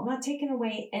people. I'm not taking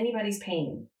away anybody's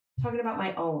pain. I'm talking about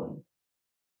my own.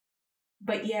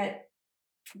 But yet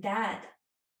that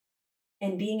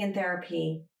and being in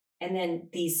therapy and then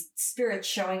these spirits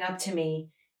showing up to me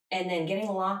and then getting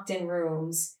locked in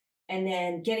rooms and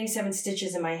then getting 7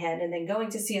 stitches in my head and then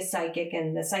going to see a psychic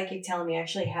and the psychic telling me I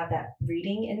actually have that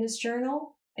reading in this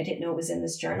journal. I didn't know it was in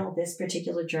this journal. This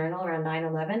particular journal around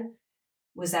 9/11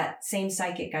 was that same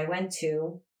psychic I went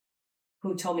to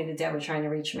who told me the dead were trying to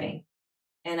reach me.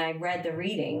 And I read the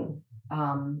reading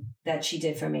that she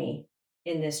did for me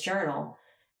in this journal.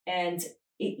 And,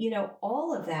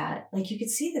 all of that, like you could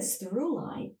see this through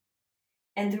line.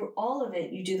 And through all of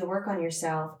it, you do the work on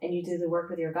yourself and you do the work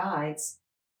with your guides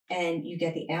and you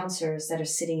get the answers that are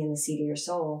sitting in the seat of your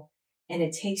soul. And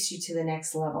it takes you to the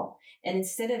next level. And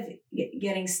instead of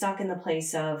getting stuck in the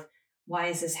place of, why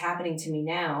is this happening to me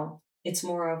now? It's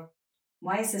more of,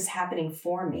 why is this happening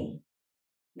for me?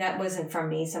 That wasn't from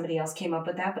me. Somebody else came up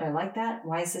with that, but I like that.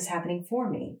 Why is this happening for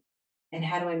me? And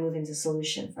how do I move into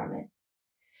solution from it?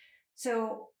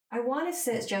 So I want to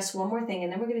suggest one more thing,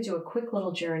 and then we're going to do a quick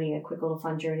little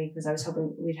fun journey, because I was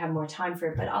hoping we'd have more time for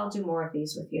it, but I'll do more of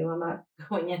these with you. I'm not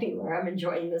going anywhere. I'm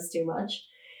enjoying this too much.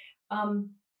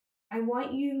 I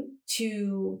want you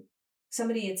to,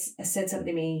 somebody had said something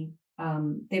to me.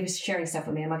 They were sharing stuff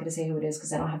with me. I'm not going to say who it is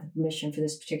because I don't have the permission for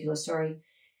this particular story.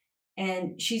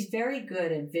 And she's very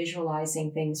good at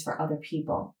visualizing things for other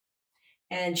people.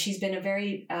 And she's been a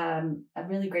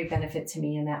really great benefit to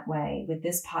me in that way with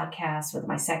this podcast, with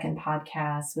my second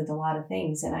podcast, with a lot of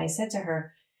things. And I said to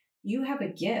her, you have a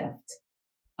gift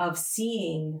of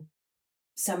seeing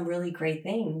some really great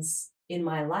things in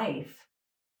my life,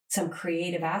 some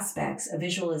creative aspects, a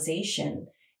visualization,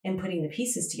 and putting the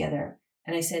pieces together.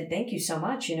 And I said, thank you so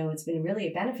much. It's been really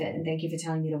a benefit. And thank you for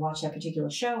telling me to watch that particular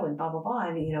show and blah, blah, blah.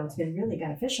 I mean, it's been really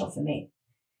beneficial for me.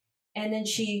 And then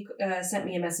she sent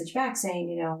me a message back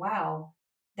saying, wow,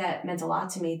 that meant a lot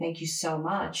to me. Thank you so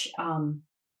much.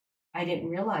 I didn't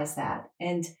realize that.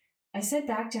 And I said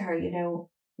back to her,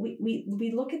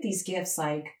 we look at these gifts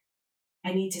like,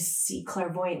 I need to see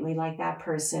clairvoyantly like that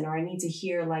person, or I need to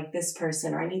hear like this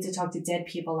person, or I need to talk to dead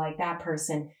people like that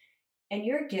person. And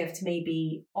your gift may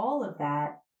be all of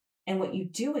that, And what you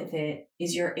do with it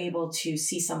is you're able to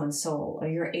see someone's soul, or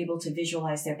you're able to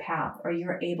visualize their path, or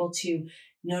you're able to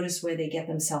notice where they get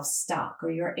themselves stuck,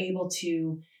 or you're able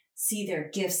to see their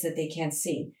gifts that they can't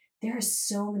see. There are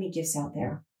so many gifts out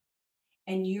there.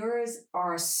 And yours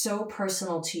are so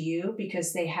personal to you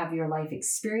because they have your life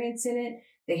experience in it.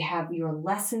 They have your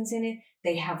lessons in it.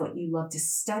 They have what you love to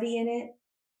study in it.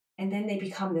 And then they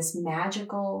become this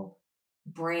magical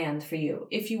brand for you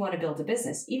if you want to build a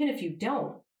business. Even if you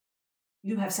don't,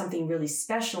 you have something really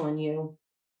special in you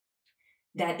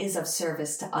that is of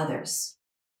service to others.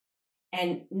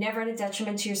 And never at a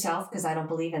detriment to yourself, because I don't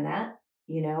believe in that.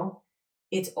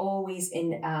 It's always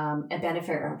in a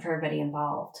benefit for everybody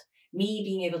involved. Me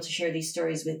being able to share these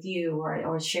stories with you,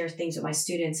 or share things with my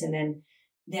students, and then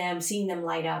them seeing them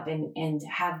light up and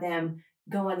have them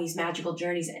go on these magical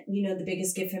journeys. The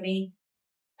biggest gift for me,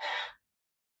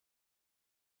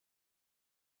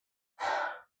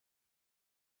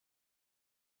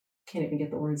 can't even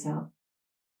get the words out.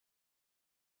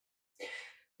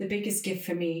 The biggest gift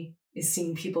for me is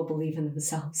seeing people believe in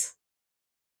themselves.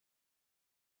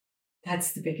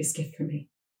 That's the biggest gift for me,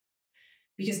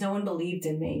 because no one believed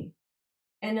in me.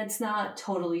 And it's not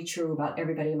totally true about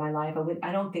everybody in my life.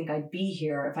 I don't think I'd be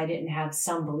here if I didn't have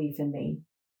some belief in me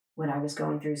when I was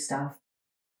going through stuff.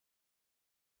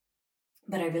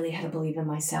 But I really had to believe in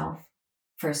myself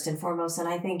first and foremost. And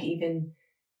I think even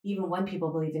when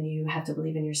people believe in you, you have to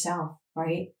believe in yourself,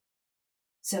 right?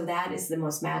 So that is the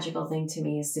most magical thing to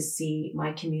me, is to see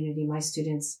my community, my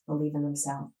students believe in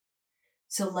themselves.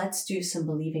 So let's do some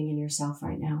believing in yourself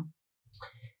right now.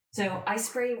 So I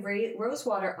spray rose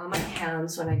water on my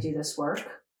hands when I do this work.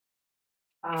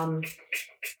 I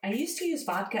used to use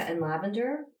vodka and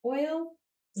lavender oil.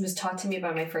 It was taught to me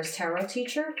by my first tarot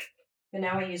teacher, but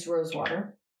now I use rose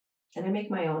water, and I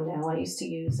make my own now. I used to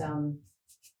use,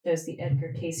 there's the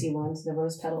Edgar Cayce ones, the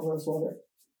rose petal rose water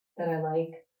that I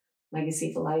like,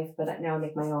 Legacy for Life, but now I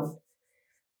make my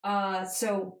own.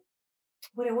 So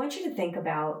what I want you to think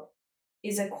about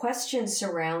is a question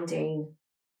surrounding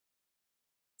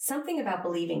something about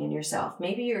believing in yourself.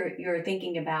 Maybe you're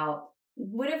thinking about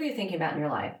whatever you're thinking about in your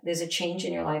life. There's a change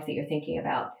in your life that you're thinking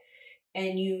about,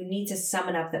 and you need to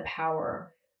summon up the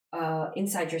power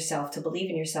inside yourself to believe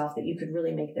in yourself that you could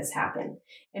really make this happen.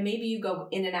 And maybe you go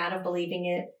in and out of believing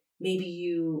it. Maybe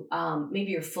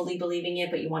you're fully believing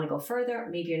it, but you want to go further.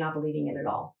 Maybe you're not believing it at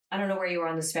all. I don't know where you are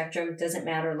on the spectrum. It doesn't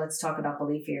matter. Let's talk about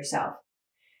belief for yourself.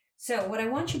 So what I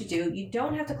want you to do, you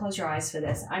don't have to close your eyes for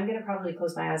this. I'm going to probably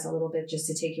close my eyes a little bit just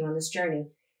to take you on this journey.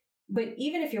 But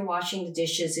even if you're washing the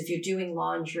dishes, if you're doing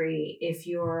laundry, if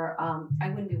you're, I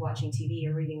wouldn't be watching TV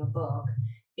or reading a book.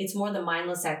 It's more the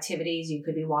mindless activities. You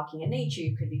could be walking in nature.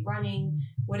 You could be running,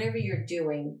 whatever you're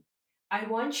doing. I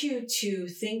want you to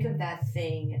think of that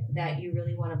thing that you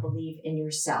really want to believe in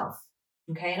yourself.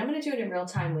 Okay. And I'm going to do it in real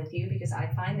time with you, because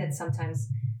I find that sometimes,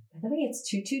 by the way, it's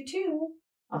 222.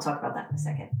 I'll talk about that in a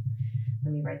second.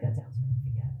 Let me write that down so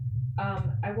I don't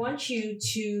forget. I want you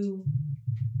to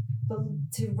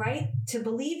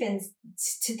believe in,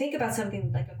 to think about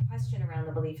something like a question around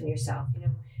the belief in yourself.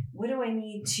 What do I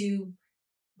need to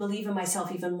believe in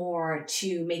myself even more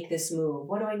to make this move?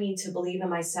 What do I need to believe in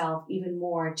myself even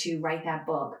more to write that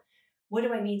book? What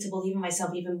do I need to believe in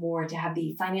myself even more to have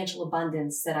the financial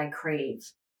abundance that I crave?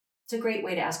 It's a great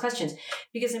way to ask questions,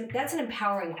 because that's an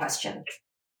empowering question.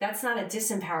 That's not a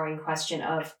disempowering question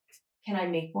of, can I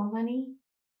make more money?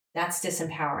 That's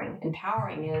disempowering.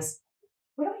 Empowering is,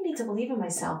 what do I need to believe in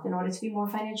myself in order to be more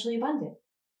financially abundant?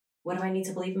 What do I need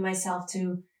to believe in myself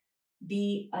to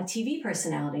be a TV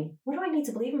personality? What do I need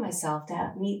to believe in myself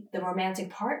to meet the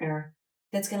romantic partner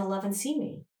that's going to love and see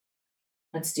me?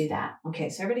 Let's do that. Okay,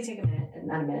 so everybody take a minute.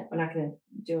 Not a minute. We're not going to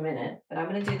do a minute, but I'm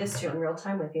going to do this too in real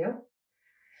time with you,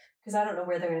 because I don't know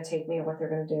where they're going to take me or what they're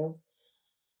going to do.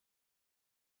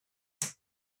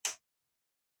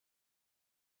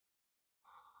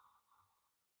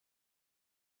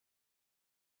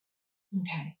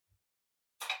 Okay.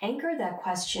 Anchor that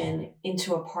question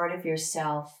into a part of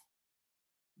yourself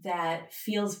that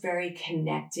feels very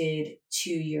connected to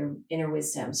your inner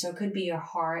wisdom. So it could be your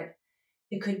heart.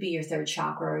 It could be your third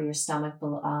chakra or your stomach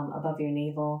above your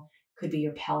navel. It could be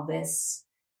your pelvis.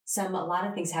 A lot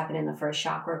of things happen in the first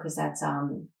chakra because that's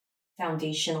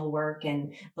foundational work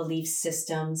and belief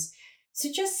systems. So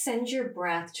just send your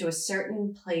breath to a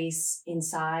certain place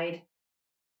inside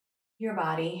your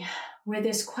body where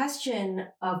this question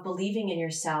of believing in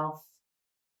yourself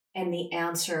and the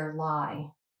answer lie.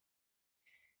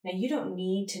 Now, you don't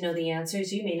need to know the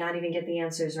answers. You may not even get the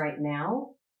answers right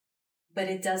now, but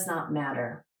it does not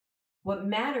matter. What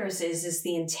matters is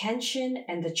the intention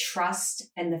and the trust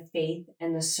and the faith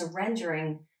and the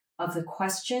surrendering of the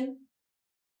question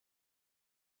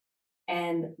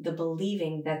and the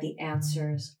believing that the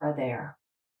answers are there.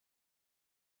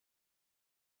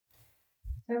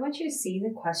 So I want you to see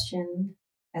the question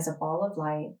as a ball of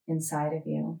light inside of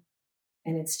you,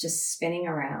 and it's just spinning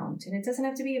around. And it doesn't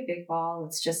have to be a big ball.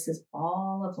 It's just this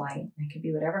ball of light. It could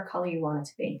be whatever color you want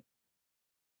it to be.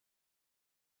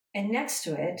 And next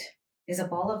to it is a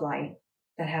ball of light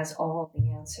that has all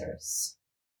the answers.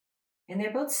 And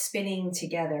they're both spinning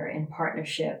together in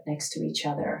partnership next to each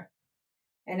other.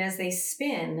 And as they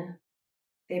spin,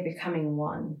 they're becoming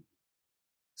one.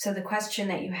 So the question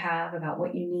that you have about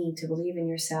what you need to believe in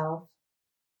yourself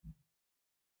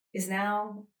is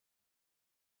now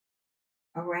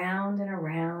around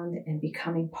and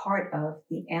becoming part of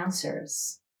the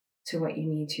answers to what you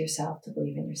need to yourself to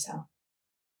believe in yourself.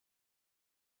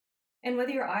 And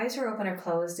whether your eyes are open or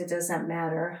closed, it does not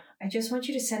matter. I just want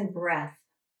you to send breath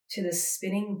to this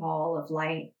spinning ball of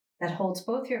light that holds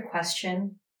both your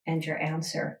question and your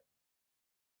answer.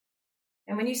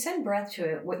 And when you send breath to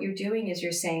it, what you're doing is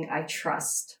you're saying, I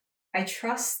trust. I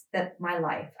trust that my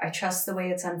life, I trust the way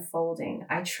it's unfolding.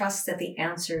 I trust that the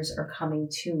answers are coming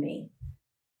to me.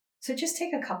 So just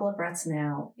take a couple of breaths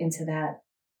now into that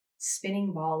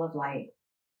spinning ball of light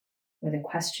where the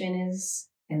question is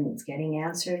and it's getting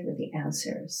answered with the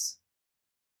answers.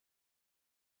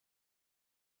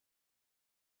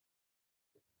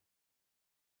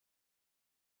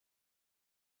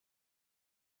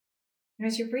 And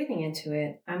as you're breathing into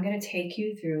it, I'm going to take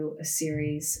you through a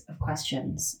series of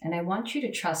questions. And I want you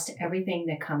to trust everything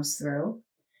that comes through.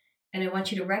 And I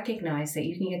want you to recognize that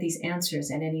you can get these answers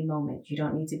at any moment. You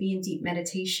don't need to be in deep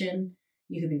meditation.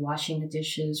 You could be washing the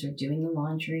dishes or doing the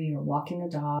laundry or walking the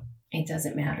dog. It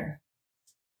doesn't matter.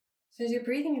 So as you're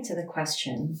breathing into the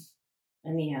question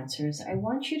and the answers, I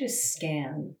want you to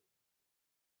scan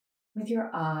with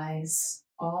your eyes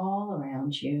all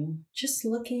around you, just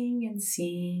looking and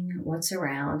seeing what's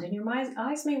around. And your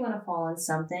eyes may want to fall on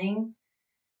something.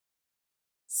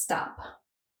 Stop.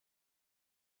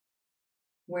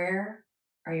 Where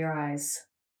are your eyes?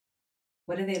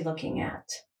 What are they looking at?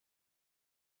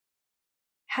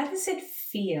 How does it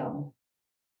feel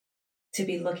to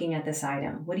be looking at this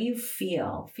item? What do you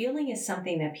feel? Feeling is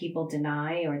something that people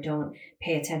deny or don't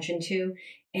pay attention to.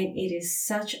 And it is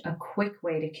such a quick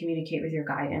way to communicate with your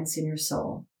guidance in your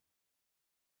soul.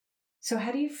 So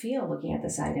how do you feel looking at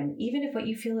this item? Even if what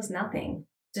you feel is nothing,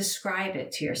 describe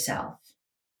it to yourself.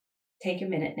 Take a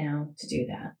minute now to do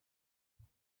that.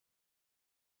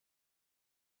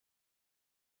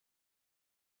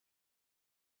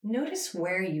 Notice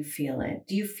where you feel it.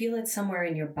 Do you feel it somewhere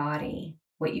in your body?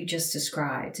 What you just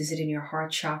described? Is it in your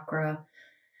heart chakra?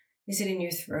 Is it in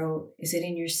your throat? Is it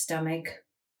in your stomach?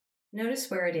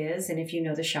 Notice where it is, and if you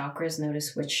know the chakras,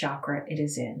 notice which chakra it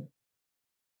is in.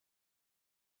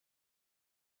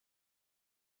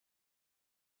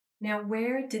 Now,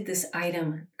 where did this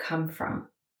item come from?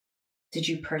 Did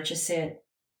you purchase it?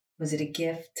 Was it a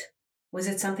gift? Was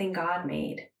it something God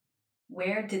made?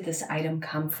 Where did this item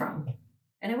come from?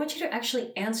 And I want you to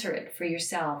actually answer it for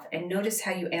yourself and notice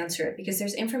how you answer it, because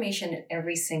there's information in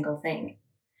every single thing.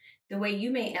 The way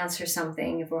you may answer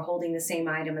something, if we're holding the same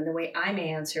item, and the way I may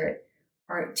answer it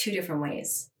are two different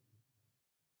ways.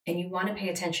 And you want to pay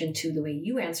attention to the way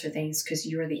you answer things because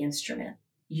you're the instrument.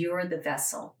 You're the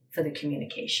vessel for the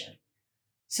communication.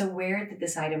 So where did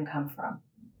this item come from?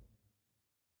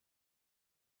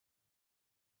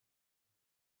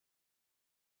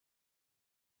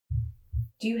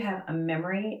 Do you have a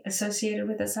memory associated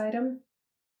with this item?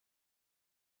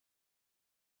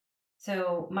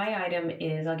 So my item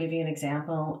is, I'll give you an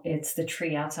example. It's the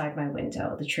tree outside my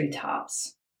window, the tree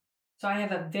tops. So I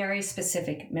have a very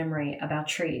specific memory about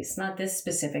trees, not this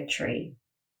specific tree,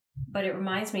 but it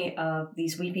reminds me of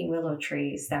these weeping willow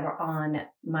trees that were on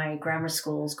my grammar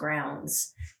school's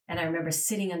grounds. And I remember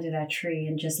sitting under that tree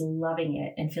and just loving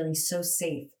it and feeling so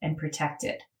safe and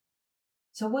protected.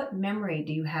 So what memory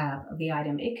do you have of the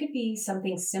item? It could be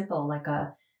something simple like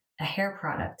a hair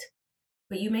product,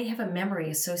 but you may have a memory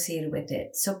associated with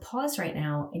it. So pause right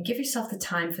now and give yourself the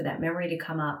time for that memory to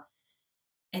come up.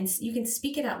 And you can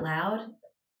speak it out loud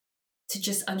to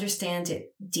just understand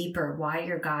it deeper, why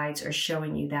your guides are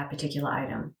showing you that particular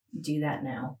item. Do that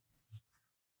now.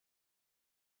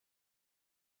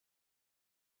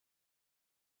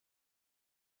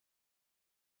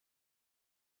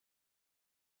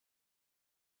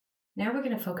 Now we're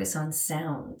going to focus on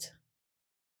sound.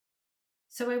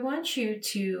 So I want you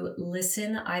to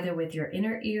listen either with your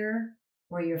inner ear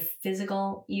or your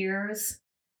physical ears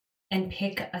and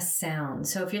pick a sound.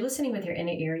 So if you're listening with your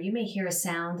inner ear, you may hear a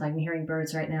sound. I'm hearing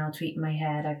birds right now tweet in my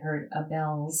head. I've heard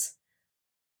bells.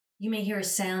 You may hear a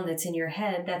sound that's in your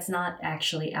head that's not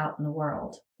actually out in the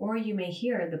world. Or you may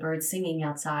hear the birds singing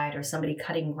outside, or somebody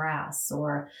cutting grass,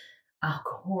 or a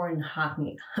horn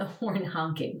honking. A horn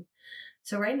honking.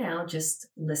 So right now, just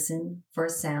listen for a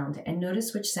sound and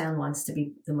notice which sound wants to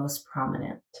be the most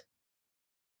prominent.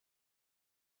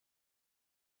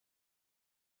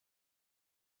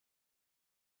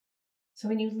 So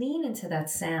when you lean into that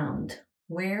sound,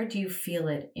 where do you feel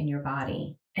it in your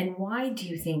body? And why do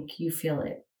you think you feel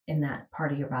it in that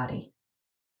part of your body?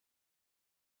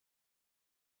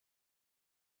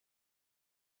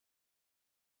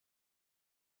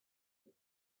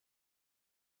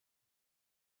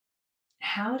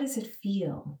 How does it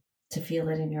feel to feel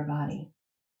it in your body?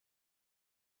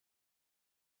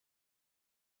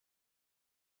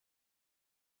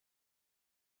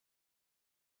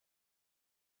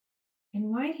 And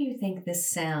why do you think this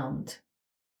sound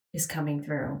is coming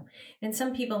through? And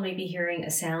some people may be hearing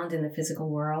a sound in the physical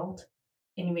world,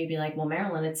 and you may be like, well,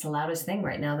 Marilyn, it's the loudest thing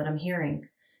right now that I'm hearing.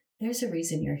 There's a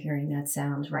reason you're hearing that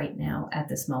sound right now at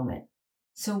this moment.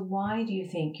 So why do you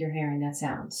think you're hearing that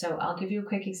sound? So I'll give you a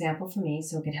quick example for me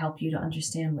so it could help you to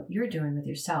understand what you're doing with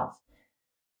yourself.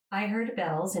 I heard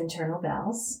bells, internal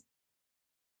bells.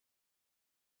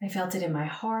 I felt it in my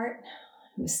heart.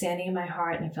 I was standing in my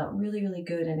heart and I felt really, really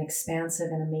good and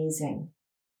expansive and amazing.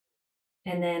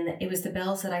 And then it was the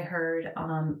bells that I heard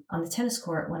on the tennis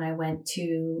court when I went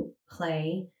to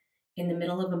play in the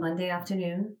middle of a Monday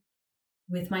afternoon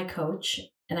with my coach.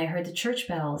 And I heard the church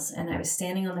bells and I was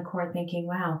standing on the court thinking,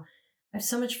 wow, I have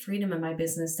so much freedom in my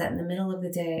business that in the middle of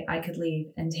the day, I could leave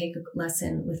and take a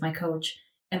lesson with my coach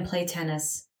and play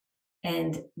tennis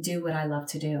and do what I love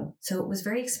to do. So it was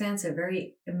very expansive,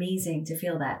 very amazing to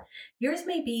feel that. Yours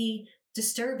may be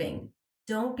disturbing.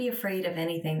 Don't be afraid of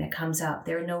anything that comes up.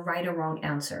 There are no right or wrong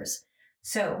answers.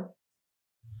 So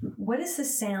what is the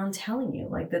sound telling you?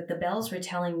 Like the bells were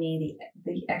telling me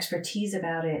the expertise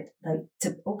about it, like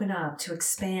to open up, to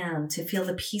expand, to feel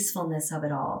the peacefulness of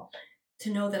it all,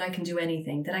 to know that I can do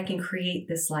anything, that I can create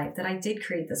this life, that I did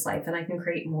create this life and I can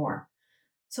create more.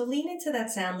 So lean into that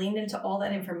sound, lean into all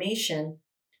that information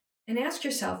and ask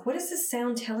yourself, what is this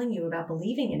sound telling you about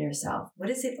believing in yourself? What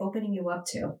is it opening you up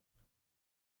to?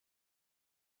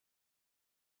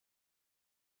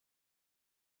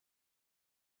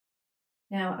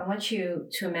 Now, I want you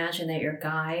to imagine that your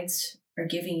guides are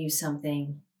giving you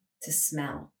something to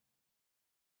smell.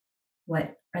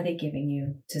 What are they giving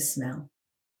you to smell?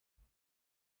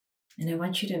 And I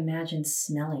want you to imagine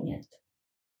smelling it.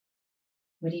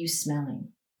 What are you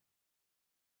smelling?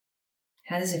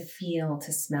 How does it feel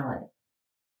to smell it?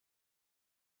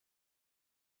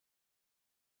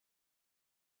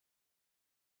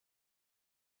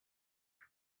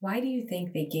 Why do you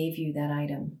think they gave you that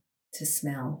item to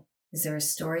smell? Is there a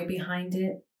story behind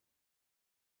it?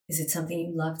 Is it something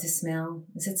you love to smell?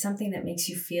 Is it something that makes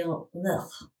you feel ugh?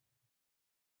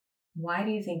 Why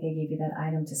do you think they gave you that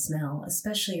item to smell,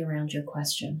 especially around your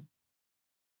question?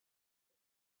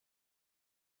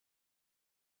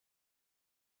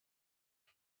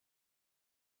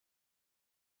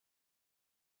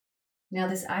 Now,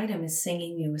 this item is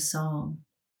singing you a song.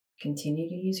 Continue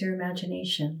to use your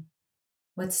imagination.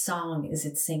 What song is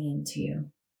it singing to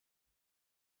you?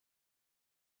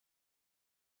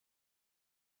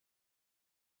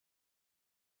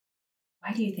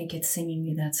 Why do you think it's singing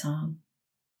you that song?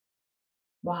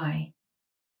 Why?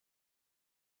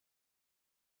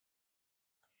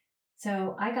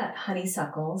 So I got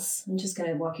honeysuckles. I'm just going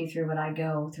to walk you through what I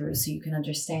go through so you can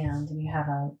understand and you have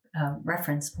a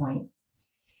reference point.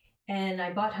 And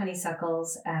I bought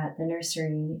honeysuckles at the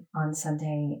nursery on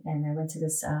Sunday, and I went to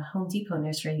this Home Depot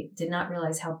nursery. Did not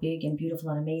realize how big and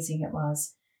beautiful and amazing it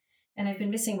was. And I've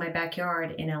been missing my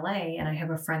backyard in LA, and I have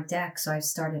a front deck, so I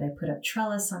put up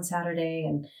trellis on Saturday,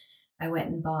 and I went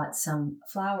and bought some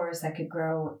flowers that could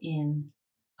grow in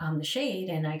the shade,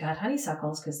 and I got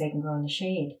honeysuckles because they can grow in the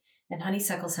shade. And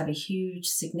honeysuckles have a huge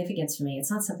significance for me.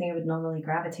 It's not something I would normally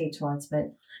gravitate towards, but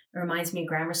it reminds me of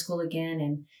grammar school again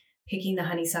and picking the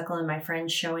honeysuckle and my friend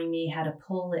showing me how to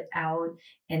pull it out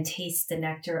and taste the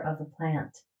nectar of the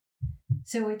plant.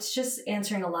 So it's just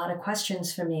answering a lot of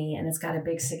questions for me, and it's got a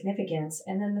big significance.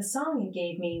 And then the song it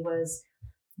gave me was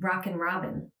Rockin'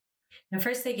 Robin. Now,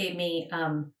 first they gave me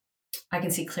I Can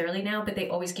See Clearly Now, but they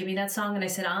always give me that song. And I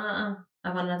said, I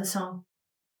want another song.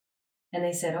 And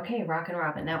they said, okay, Rockin'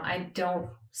 Robin. Now, I don't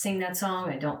sing that song.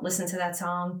 I don't listen to that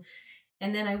song.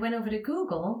 And then I went over to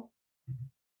Google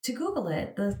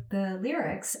it, the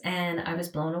lyrics, and I was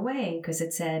blown away because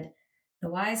it said, the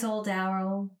wise old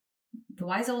owl The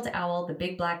wise old owl, the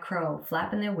big black crow,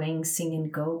 flapping their wings, singing,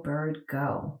 "Go, bird,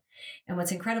 go." And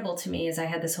what's incredible to me is I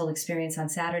had this whole experience on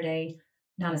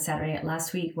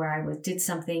last week, where I did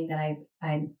something that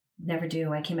I never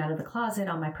do. I came out of the closet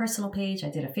on my personal page. I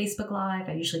did a Facebook Live.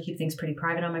 I usually keep things pretty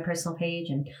private on my personal page.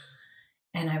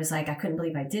 And I was like, I couldn't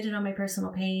believe I did it on my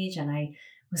personal page. And I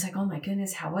was like, oh my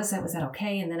goodness, how was that? Was that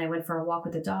okay? And then I went for a walk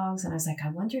with the dogs and I was like,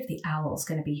 I wonder if the owl's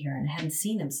going to be here. And I hadn't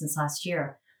seen him since last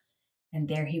year. And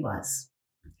there he was.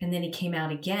 And then he came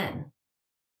out again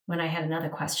when I had another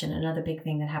question, another big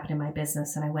thing that happened in my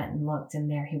business. And I went and looked,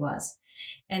 and there he was.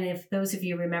 And if those of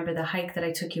you remember the hike that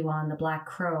I took you on, the Black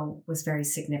Crow was very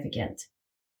significant.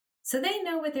 So they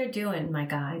know what they're doing, my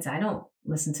guides. I don't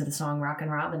listen to the song Rockin'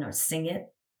 Robin or sing it,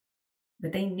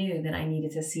 but they knew that I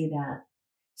needed to see that.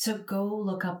 So go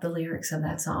look up the lyrics of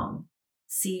that song.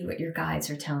 See what your guides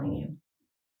are telling you.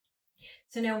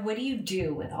 So now what do you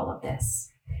do with all of this?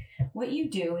 What you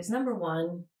do is, number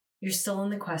one, you're still in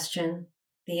the question.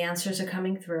 The answers are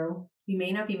coming through. You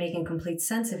may not be making complete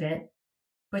sense of it,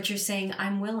 but you're saying,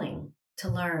 I'm willing to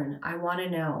learn. I want to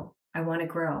know. I want to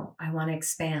grow. I want to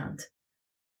expand.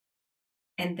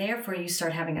 And therefore, you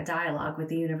start having a dialogue with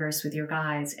the universe, with your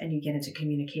guides, and you get into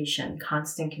communication,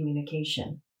 constant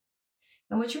communication.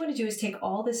 And what you want to do is take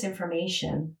all this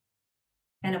information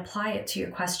and apply it to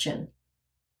your question.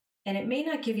 And it may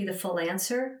not give you the full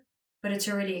answer, but it's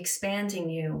already expanding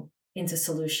you into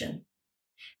solution.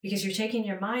 Because you're taking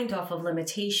your mind off of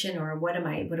limitation, or what do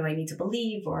I need to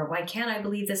believe, or why can't I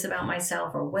believe this about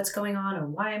myself, or what's going on, or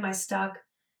why am I stuck?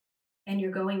 And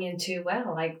you're going into,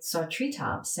 well, I saw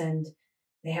treetops and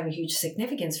they have a huge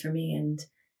significance for me. And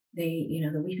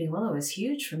the weeping willow is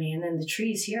huge for me. And then the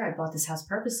trees here, I bought this house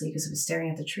purposely because I was staring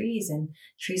at the trees, and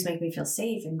trees make me feel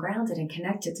safe and grounded and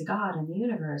connected to God and the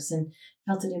universe, and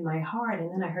felt it in my heart. And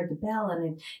then I heard the bell,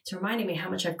 and it's reminding me how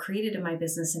much I've created in my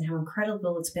business and how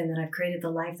incredible it's been that I've created the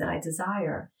life that I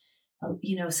desire.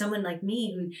 Someone like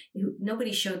me who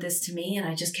nobody showed this to me, and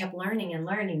I just kept learning and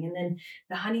learning. And then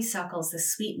the honeysuckles, the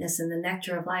sweetness and the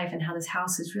nectar of life, and how this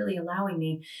house is really allowing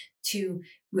me to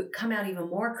come out even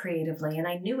more creatively. And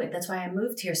I knew it. That's why I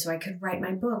moved here, so I could write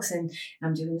my books, and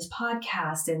I'm doing this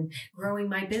podcast and growing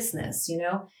my business,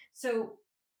 So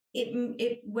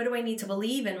what do I need to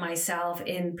believe in myself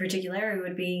in particular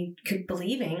would be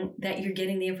believing that you're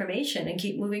getting the information and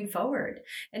keep moving forward.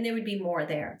 And there would be more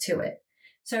there to it.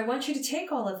 So I want you to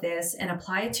take all of this and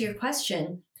apply it to your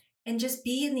question and just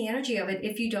be in the energy of it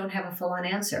if you don't have a full-on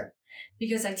answer.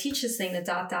 Because I teach this thing,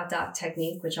 the ...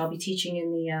 technique, which I'll be teaching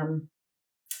in the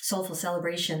Soulful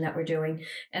Celebration that we're doing.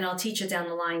 And I'll teach it down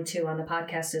the line too on the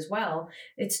podcast as well.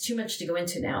 It's too much to go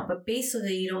into now. But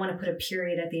basically, you don't want to put a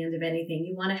period at the end of anything.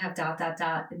 You want to have ...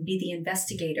 and be the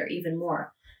investigator even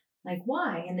more. Like,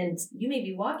 why? And then you may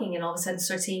be walking and all of a sudden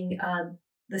start seeing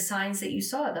the signs that you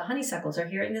saw. The honeysuckles are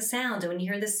hearing the sound. And when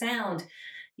you hear the sound,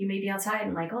 you may be outside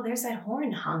and like, oh, there's that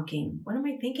horn honking. What am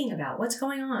I thinking about? What's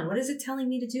going on? What is it telling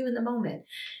me to do in the moment?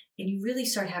 And you really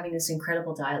start having this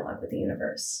incredible dialogue with the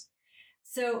universe.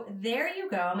 So there you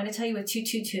go. I'm going to tell you what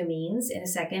 222 means in a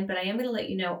second, but I am going to let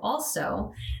you know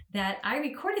also that I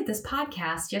recorded this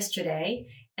podcast yesterday,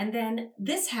 and then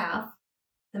this half,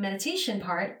 the meditation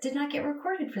part, did not get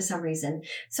recorded for some reason.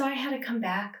 So I had to come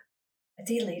back a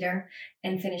day later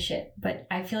and finish it. But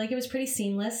I feel like it was pretty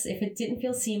seamless. If it didn't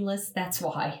feel seamless, that's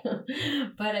why.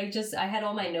 But I had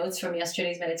all my notes from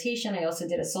yesterday's meditation. I also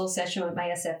did a soul session with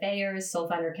my SFAers, Soul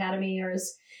Finder Academyers.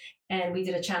 And we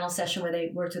did a channel session where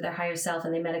they worked with their higher self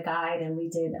and they met a guide. And we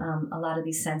did a lot of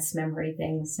these sense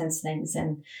things.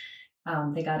 And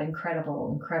they got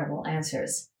incredible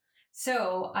answers.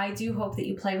 So I do hope that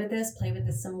you play with this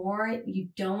some more. You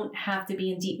don't have to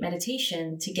be in deep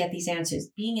meditation to get these answers.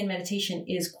 Being in meditation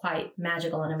is quite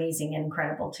magical and amazing and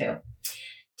incredible too.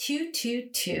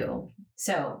 222.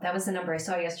 So that was the number I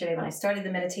saw yesterday when I started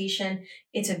the meditation.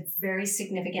 It's a very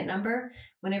significant number.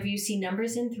 Whenever you see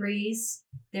numbers in threes,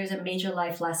 there's a major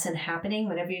life lesson happening.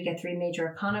 Whenever you get three major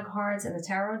arcana cards in the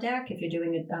tarot deck, if you're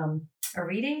doing a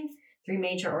reading, three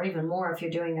major or even more if you're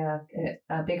doing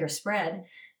a bigger spread,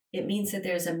 it means that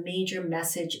there's a major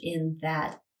message in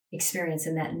that experience,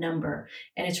 in that number,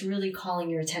 and it's really calling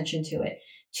your attention to it.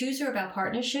 Twos are about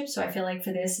partnership, so I feel like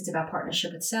for this, it's about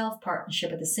partnership with self,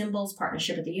 partnership with the symbols,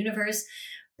 partnership with the universe,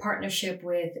 partnership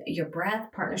with your breath,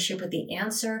 partnership with the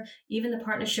answer. Even the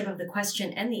partnership of the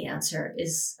question and the answer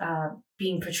is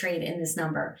being portrayed in this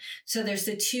number. So there's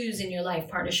the twos in your life,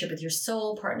 partnership with your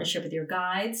soul, partnership with your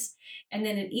guides, and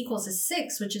then it equals a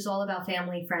 6, which is all about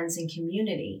family, friends, and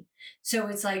community. So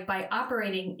it's like by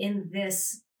operating in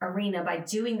this arena by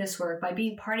doing this work, by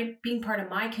being part of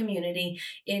my community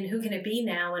in Who Can It Be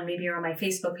Now, and maybe you're on my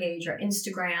Facebook page or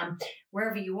Instagram,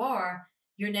 wherever you are,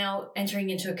 you're now entering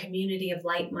into a community of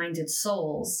like-minded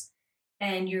souls,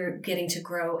 and you're getting to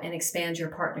grow and expand your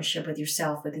partnership with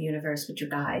yourself, with the universe, with your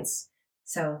guides.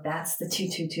 So that's the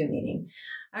 222 meeting.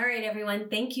 All right, everyone.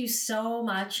 Thank you so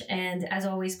much. And as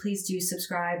always, please do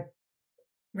subscribe,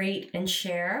 rate, and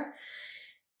share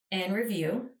and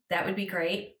review. That would be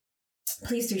great.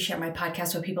 Please do share my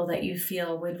podcast with people that you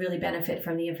feel would really benefit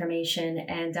from the information.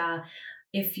 And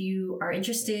if you are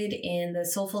interested in the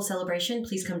Soulful Celebration,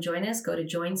 please come join us. Go to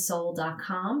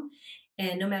joinsoul.com.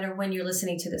 And no matter when you're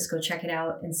listening to this, go check it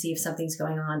out and see if something's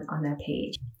going on that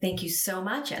page. Thank you so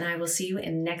much. And I will see you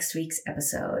in next week's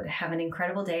episode. Have an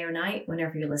incredible day or night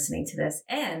whenever you're listening to this.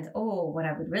 And, what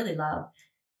I would really love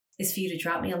is for you to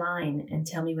drop me a line and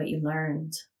tell me what you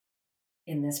learned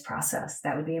in this process.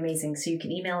 That would be amazing. So you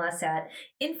can email us at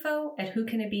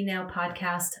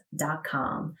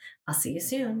info@whocanitbenowpodcast.com. I'll see you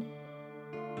soon.